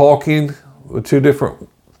 they're talking with two different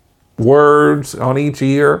words on each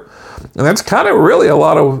ear. And that's kind of really a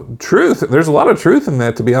lot of truth. There's a lot of truth in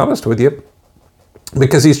that, to be honest with you,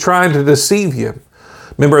 because he's trying to deceive you.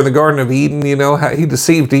 Remember in the Garden of Eden, you know, how he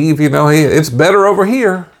deceived Eve, you know, it's better over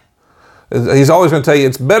here. He's always going to tell you,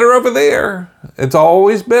 it's better over there. It's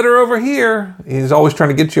always better over here. He's always trying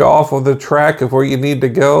to get you off of the track of where you need to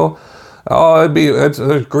go. Oh,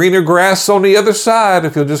 there's greener grass on the other side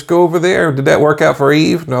if you'll just go over there. Did that work out for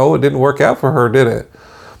Eve? No, it didn't work out for her, did it?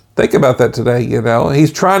 Think about that today, you know.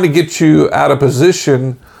 He's trying to get you out of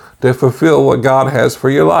position to fulfill what God has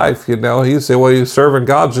for your life, you know. He'd say, well, you're serving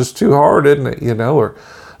God's just too hard, isn't it? You know,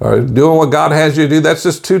 or doing what God has you to do, that's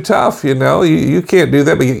just too tough, you know. You can't do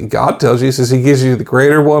that, but God tells you, he says he gives you the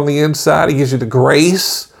greater one on the inside. He gives you the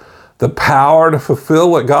grace, the power to fulfill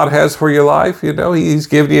what God has for your life. You know, he's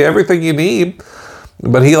given you everything you need,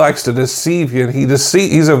 but he likes to deceive you. And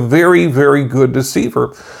he's a very, very good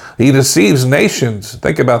deceiver. He deceives nations.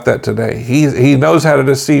 Think about that today. He knows how to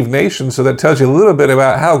deceive nations. So that tells you a little bit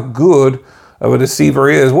about how good of a deceiver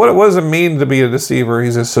he is. What does it mean to be a deceiver?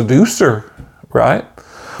 He's a seducer, right?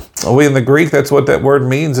 In the Greek, that's what that word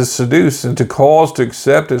means, is seduce, and to cause to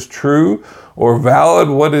accept as true or valid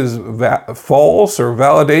what is false, or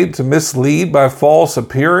validate, to mislead by false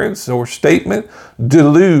appearance or statement,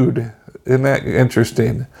 delude. Isn't that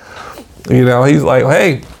interesting? You know, he's like,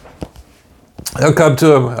 hey, he'll come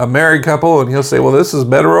to a married couple and he'll say, well, this is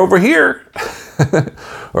better over here.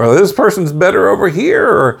 Or this person's better over here,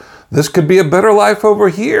 or this could be a better life over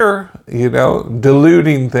here. You know,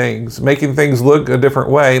 deluding things, making things look a different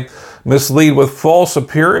way. Mislead with false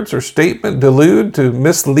appearance or statement, delude, to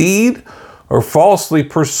mislead or falsely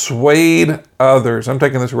persuade others. I'm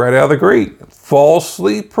taking this right out of the Greek.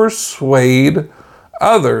 Falsely persuade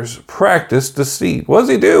others. Practice deceit. What does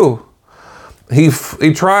he do? He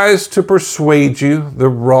tries to persuade you the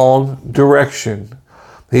wrong direction.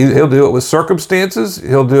 He'll do it with circumstances.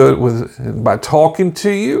 He'll do it by talking to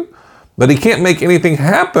you. But he can't make anything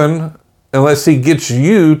happen unless he gets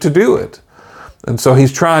you to do it. And so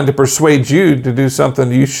he's trying to persuade you to do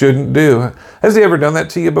something you shouldn't do. Has he ever done that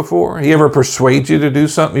to you before? He ever persuade you to do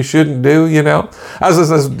something you shouldn't do, you know? I was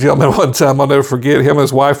listening to this gentleman one time, I'll never forget, him and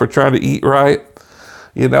his wife were trying to eat right.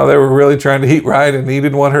 You know, they were really trying to eat right, and he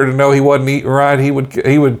didn't want her to know he wasn't eating right. He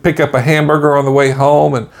would pick up a hamburger on the way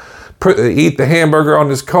home and eat the hamburger on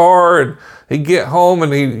his car, and he'd get home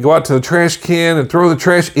and he'd go out to the trash can and throw the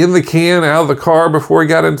trash in the can out of the car before he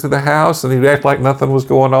got into the house, and he'd act like nothing was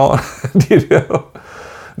going on. You know,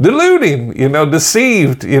 deluding, you know,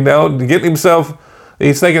 deceived, you know, getting himself,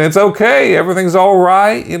 he's thinking it's okay, everything's all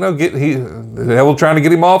right, you know, the devil trying to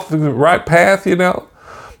get him off the right path, you know.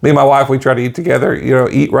 Me and my wife, we try to eat together, you know,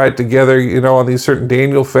 eat right together, you know, on these certain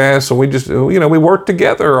Daniel fasts, and we just, you know, we work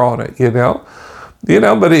together on it, you know. You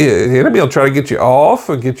know, but the enemy will try to get you off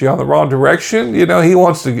and get you on the wrong direction. You know,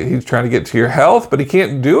 he's trying to get to your health, but he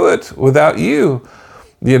can't do it without you.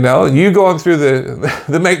 You going through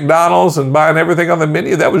the McDonald's and buying everything on the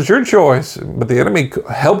menu, that was your choice. But the enemy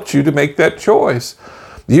helped you to make that choice.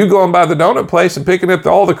 You going by the donut place and picking up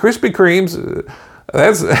all the Krispy Kremes,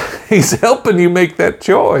 he's helping you make that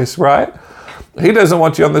choice, right? He doesn't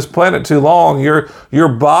want you on this planet too long. Your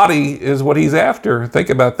body is what he's after. Think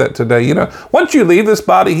about that today. Once you leave this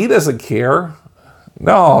body, he doesn't care.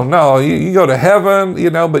 No, you go to heaven,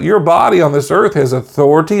 but your body on this earth has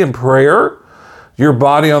authority in prayer. Your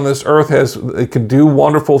body on this earth it can do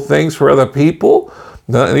wonderful things for other people.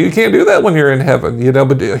 No, you can't do that when you're in heaven,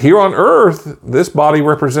 but here on earth, this body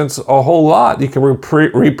represents a whole lot. You can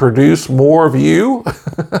reproduce more of you,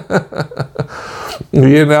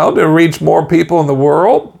 to reach more people in the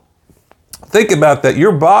world. Think about that.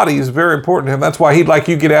 Your body is very important to him. That's why he'd like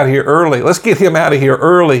you to get out of here early. Let's get him out of here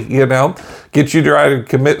early, get you to try to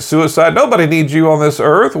commit suicide. Nobody needs you on this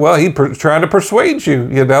earth. Well, he's trying to persuade you,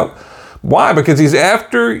 Why? Because he's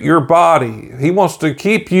after your body. He wants to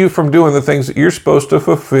keep you from doing the things that you're supposed to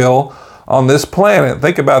fulfill on this planet.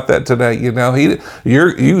 Think about that today. You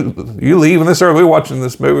leaving this earth. We were watching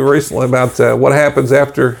this movie recently about what happens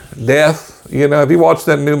after death. Have you watched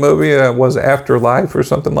that new movie? Was Afterlife or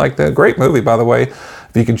something like that? Great movie, by the way,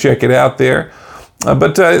 if you can check it out there.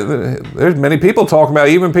 But there's many people talking about,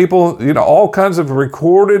 even people, all kinds of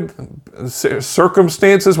recorded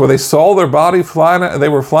circumstances where they saw their body they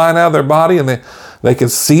were flying out of their body, and they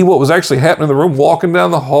could see what was actually happening in the room, walking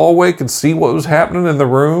down the hallway, could see what was happening in the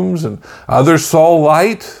rooms, and others saw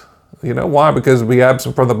light. Why? Because to be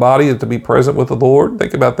absent from the body is to be present with the Lord.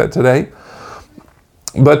 Think about that today.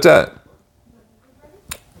 But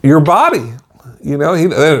your body,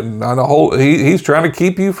 he's trying to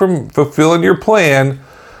keep you from fulfilling your plan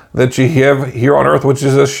that you have here on earth, which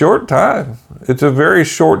is a short time. It's a very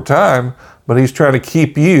short time, but he's trying to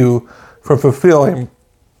keep you from fulfilling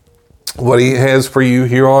what he has for you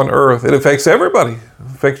here on earth. It affects everybody. It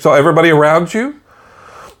affects everybody around you.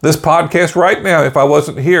 This podcast right now, if I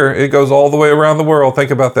wasn't here, it goes all the way around the world. Think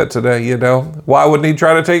about that today, Why wouldn't he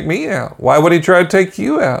try to take me out? Why would he try to take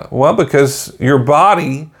you out? Well, because your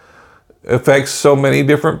body affects so many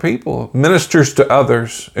different people, ministers to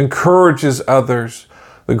others, encourages others.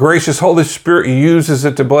 The gracious Holy Spirit uses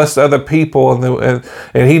it to bless other people, and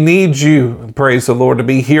he needs you, praise the Lord, to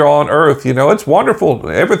be here on earth. It's wonderful.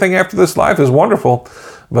 Everything after this life is wonderful,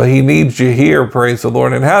 but he needs you here, praise the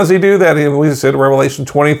Lord. And how does he do that? We said Revelation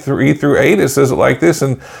 23-8, it says it like this,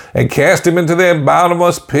 and cast him into that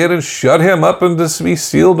bottomless pit and shut him up and to be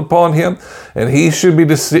sealed upon him. And he should be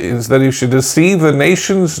that he should deceive the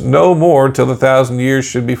nations no more till the 1,000 years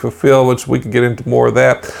should be fulfilled, which we could get into more of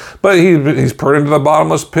that. But he's put into the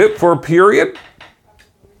bottomless pit for a period.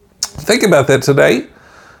 Think about that today.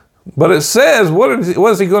 But it says, what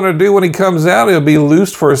is he going to do when he comes out? He'll be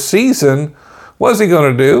loosed for a season. What is he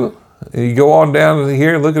going to do? You go on down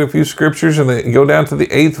here and look at a few scriptures, and you go down to the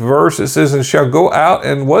 8th verse. It says, and shall go out.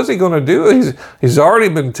 And what is he going to do? He's already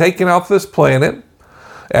been taken off this planet.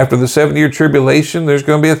 After the 7-year tribulation, there's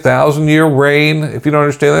going to be a 1,000-year reign. If you don't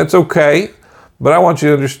understand that, it's okay. But I want you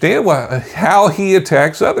to understand how he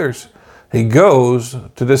attacks others. He goes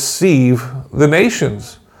to deceive the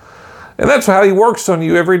nations. And that's how he works on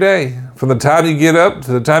you every day. From the time you get up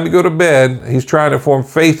to the time you go to bed, he's trying to form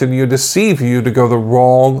faith in you, deceive you to go the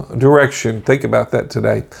wrong direction. Think about that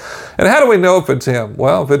today. And how do we know if it's him?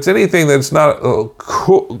 Well, if it's anything that's not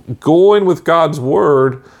going with God's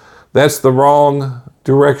word, that's the wrong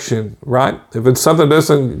direction, right? If it's something that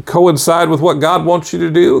doesn't coincide with what God wants you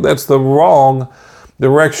to do, that's the wrong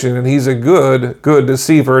direction. And he's a good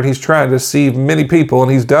deceiver, and he's trying to deceive many people,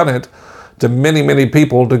 and he's done it to many, many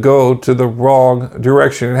people to go to the wrong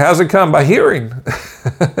direction. And how's it come? By hearing.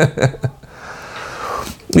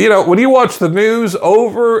 When you watch the news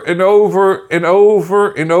over and over and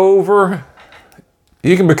over and over,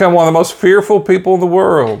 you can become one of the most fearful people in the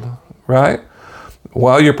world, right?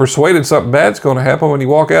 Well, you're persuaded something bad's going to happen when you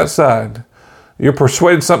walk outside. You're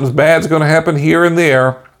persuaded something bad's going to happen here and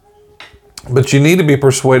there. But you need to be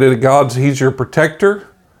persuaded that he's your protector.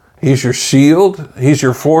 He's your shield. He's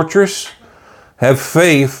your fortress. Have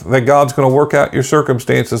faith that God's going to work out your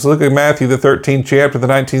circumstances. Look at Matthew, the 13th chapter, the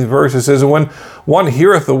 19th verse. It says, when one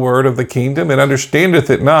heareth the word of the kingdom and understandeth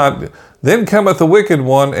it not, then cometh the wicked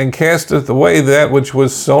one and casteth away that which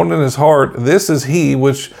was sown in his heart. This is he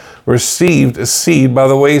which received a seed by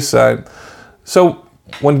the wayside. So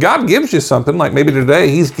when God gives you something, like maybe today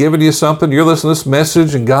he's giving you something, you're listening to this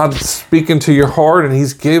message and God's speaking to your heart and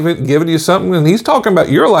he's giving you something, and he's talking about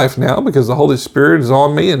your life now because the Holy Spirit is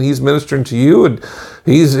on me and he's ministering to you, and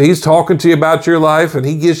he's talking to you about your life, and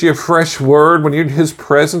he gives you a fresh word when you're in his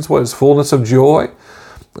presence, what is fullness of joy.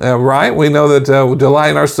 Right? We know that we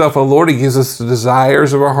delight in ourselves, O Lord. He gives us the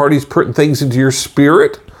desires of our heart. He's putting things into your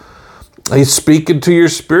spirit. He's speaking to your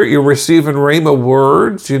spirit. You're receiving rhema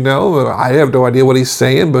words, you know. I have no idea what he's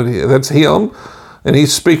saying, but that's him. And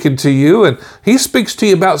he's speaking to you, and he speaks to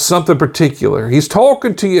you about something particular. He's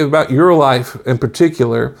talking to you about your life in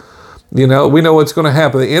particular. You know, we know what's going to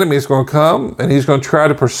happen. The enemy is going to come, and he's going to try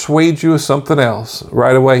to persuade you of something else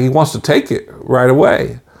right away. He wants to take it right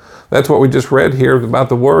away. That's what we just read here about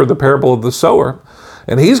the word, the parable of the sower.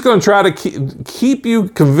 And he's going to try to keep you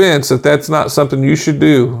convinced that that's not something you should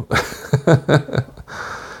do.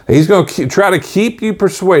 He's going to try to keep you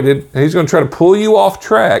persuaded. And he's going to try to pull you off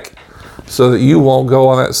track so that you won't go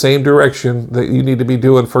on that same direction that you need to be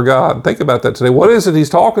doing for God. Think about that today. What is it he's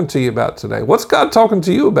talking to you about today? What's God talking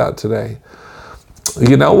to you about today?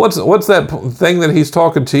 You know, what's that thing that he's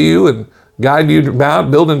talking to you and guiding you about,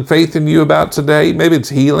 building faith in you about today? Maybe it's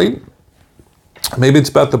healing. Maybe it's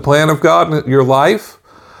about the plan of God in your life.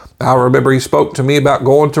 I remember he spoke to me about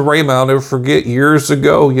going to Rhema. I'll never forget, years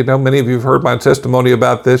ago. You know, many of you have heard my testimony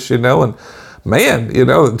about this, you know, and man, you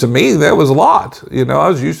know, to me, that was a lot. You know, I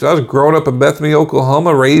was growing up in Bethany,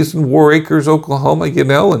 Oklahoma, raised in War Acres, Oklahoma, you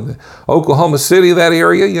know, and Oklahoma City, that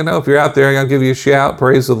area, you know, if you're out there, I'll give you a shout,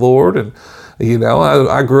 praise the Lord. And, you know,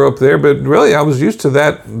 I grew up there, but really I was used to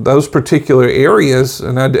those particular areas,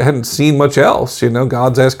 and I hadn't seen much else. You know,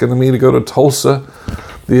 God's asking me to go to Tulsa,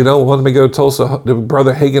 you know, wanted me to go to Tulsa, to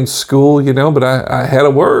Brother Hagin's school, you know, but I had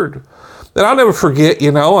a word. And I'll never forget,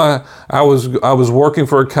 you know, I was working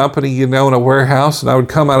for a company, you know, in a warehouse, and I would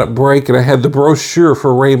come out at break, and I had the brochure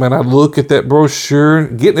for Rhema. I'd look at that brochure,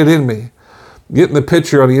 getting it in me, getting the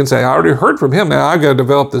picture on the inside. I already heard from him. Now I got to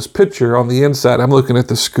develop this picture on the inside. I'm looking at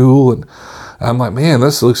the school, and I'm like, man,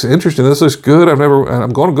 this looks interesting. This looks good. I'm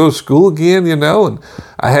going to go to school again, you know. And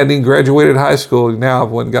I hadn't even graduated high school. Now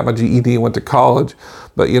I've went and got my GED and went to college.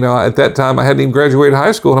 But, you know, at that time, I hadn't even graduated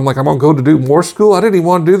high school. And I'm like, I'm going to go to do more school. I didn't even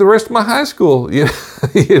want to do the rest of my high school, you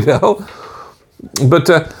know. But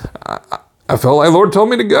I felt like the Lord told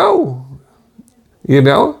me to go, you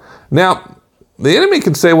know. Now, the enemy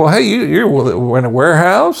can say, well, hey, you're in a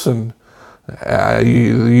warehouse, and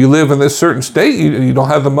you live in this certain state. You don't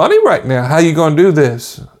have the money right now. How are you going to do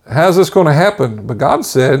this? How's this going to happen? But God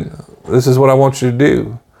said, this is what I want you to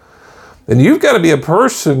do. And you've got to be a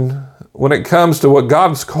person, when it comes to what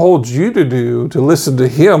God's called you to do, to listen to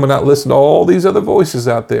him and not listen to all these other voices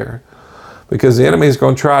out there. Because the enemy is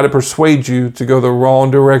going to try to persuade you to go the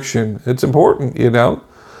wrong direction. It's important, you know,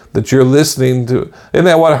 that you're listening to. Isn't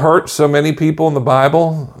that what hurts so many people in the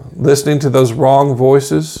Bible? Listening to those wrong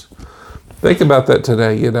voices. Think about that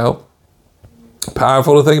today, you know.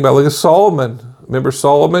 Powerful to think about. Look at Solomon. Remember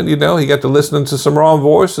Solomon, you know, he got to listening to some wrong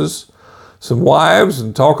voices, some wives,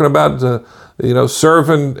 and talking about, you know,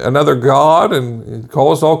 serving another God, and it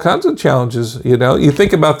caused all kinds of challenges, you know. You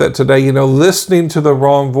think about that today, you know, listening to the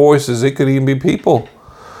wrong voices. It could even be people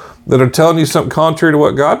that are telling you something contrary to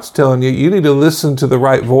what God's telling you. You need to listen to the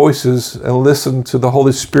right voices and listen to the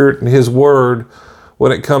Holy Spirit and his word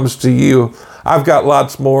when it comes to you. I've got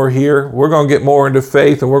lots more here. We're going to get more into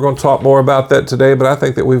faith, and we're going to talk more about that today, but I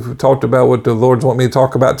think that we've talked about what the Lord's want me to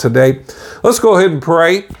talk about today. Let's go ahead and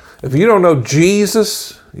pray. If you don't know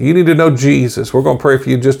Jesus, you need to know Jesus. We're going to pray for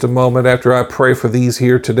you in just a moment after I pray for these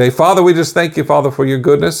here today. Father, we just thank you, Father, for your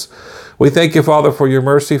goodness. We thank you, Father, for your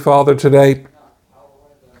mercy, Father, today.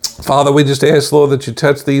 Father, we just ask, Lord, that you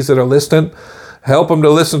touch these that are listening. Help them to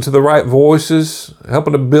listen to the right voices. Help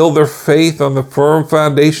them to build their faith on the firm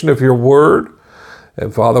foundation of your word.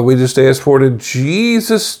 And Father, we just ask for it in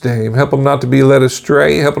Jesus' name. Help them not to be led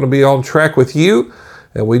astray. Help them to be on track with you.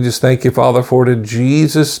 And we just thank you, Father, for it in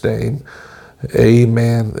Jesus' name.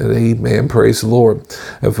 Amen and amen. Praise the Lord.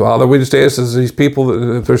 And Father, we just ask as these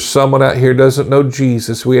people, if there's someone out here who doesn't know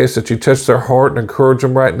Jesus, we ask that you touch their heart and encourage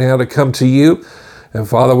them right now to come to you. And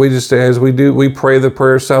Father, we just, as we do, we pray the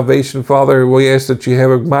prayer of salvation, Father. We ask that you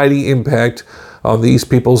have a mighty impact on these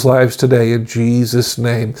people's lives today in Jesus'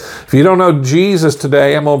 name. If you don't know Jesus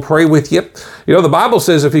today, I'm going to pray with you. You know, the Bible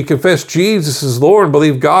says if you confess Jesus as Lord and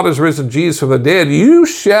believe God has risen Jesus from the dead, you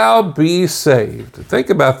shall be saved. Think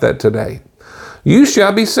about that today. You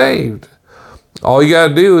shall be saved. All you got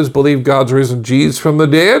to do is believe God's risen Jesus from the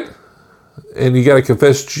dead, and you got to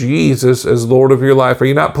confess Jesus as Lord of your life. Are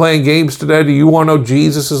you not playing games today? Do you want to know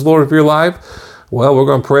Jesus as Lord of your life? Well, we're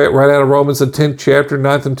going to pray it right out of Romans, the 10th chapter,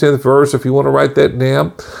 9th and 10th verse, if you want to write that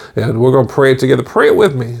down. And we're going to pray it together. Pray it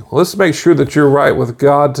with me. Let's make sure that you're right with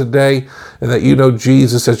God today and that you know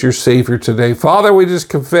Jesus as your Savior today. Father, we just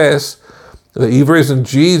confess that you've risen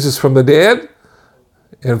Jesus from the dead.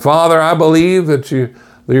 And Father, I believe that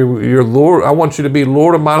You're Lord. I want you to be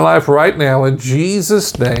Lord of my life right now. In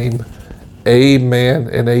Jesus' name, amen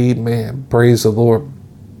and amen. Praise the Lord.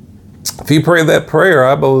 If you pray that prayer,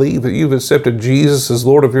 I believe that you've accepted Jesus as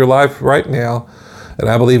Lord of your life right now. And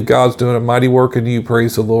I believe God's doing a mighty work in you.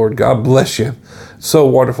 Praise the Lord. God bless you. So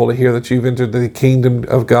wonderful to hear that you've entered the kingdom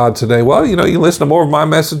of God today. Well, you can listen to more of my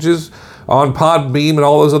messages on Podbean and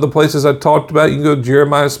all those other places I talked about. You can go to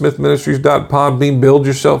jeremiahsmithministries.podbean. Build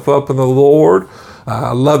yourself up in the Lord.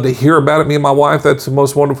 I love to hear about it. Me and my wife, that's the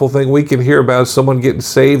most wonderful thing we can hear about is someone getting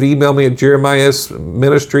saved. Email me at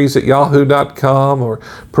jeremiahsministries@yahoo.com or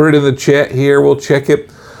put it in the chat here. We'll check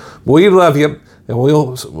it. We love you. And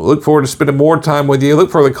we'll look forward to spending more time with you.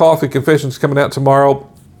 Look for the Coffee Confessions coming out tomorrow.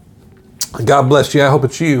 God bless you. I hope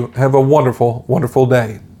it's you. Have a wonderful, wonderful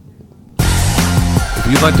day. If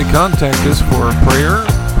you'd like to contact us for prayer,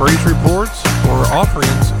 praise reports, or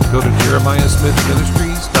offerings, go to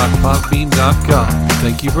jeremiahsmithministries.podbean.com.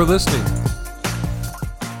 Thank you for listening.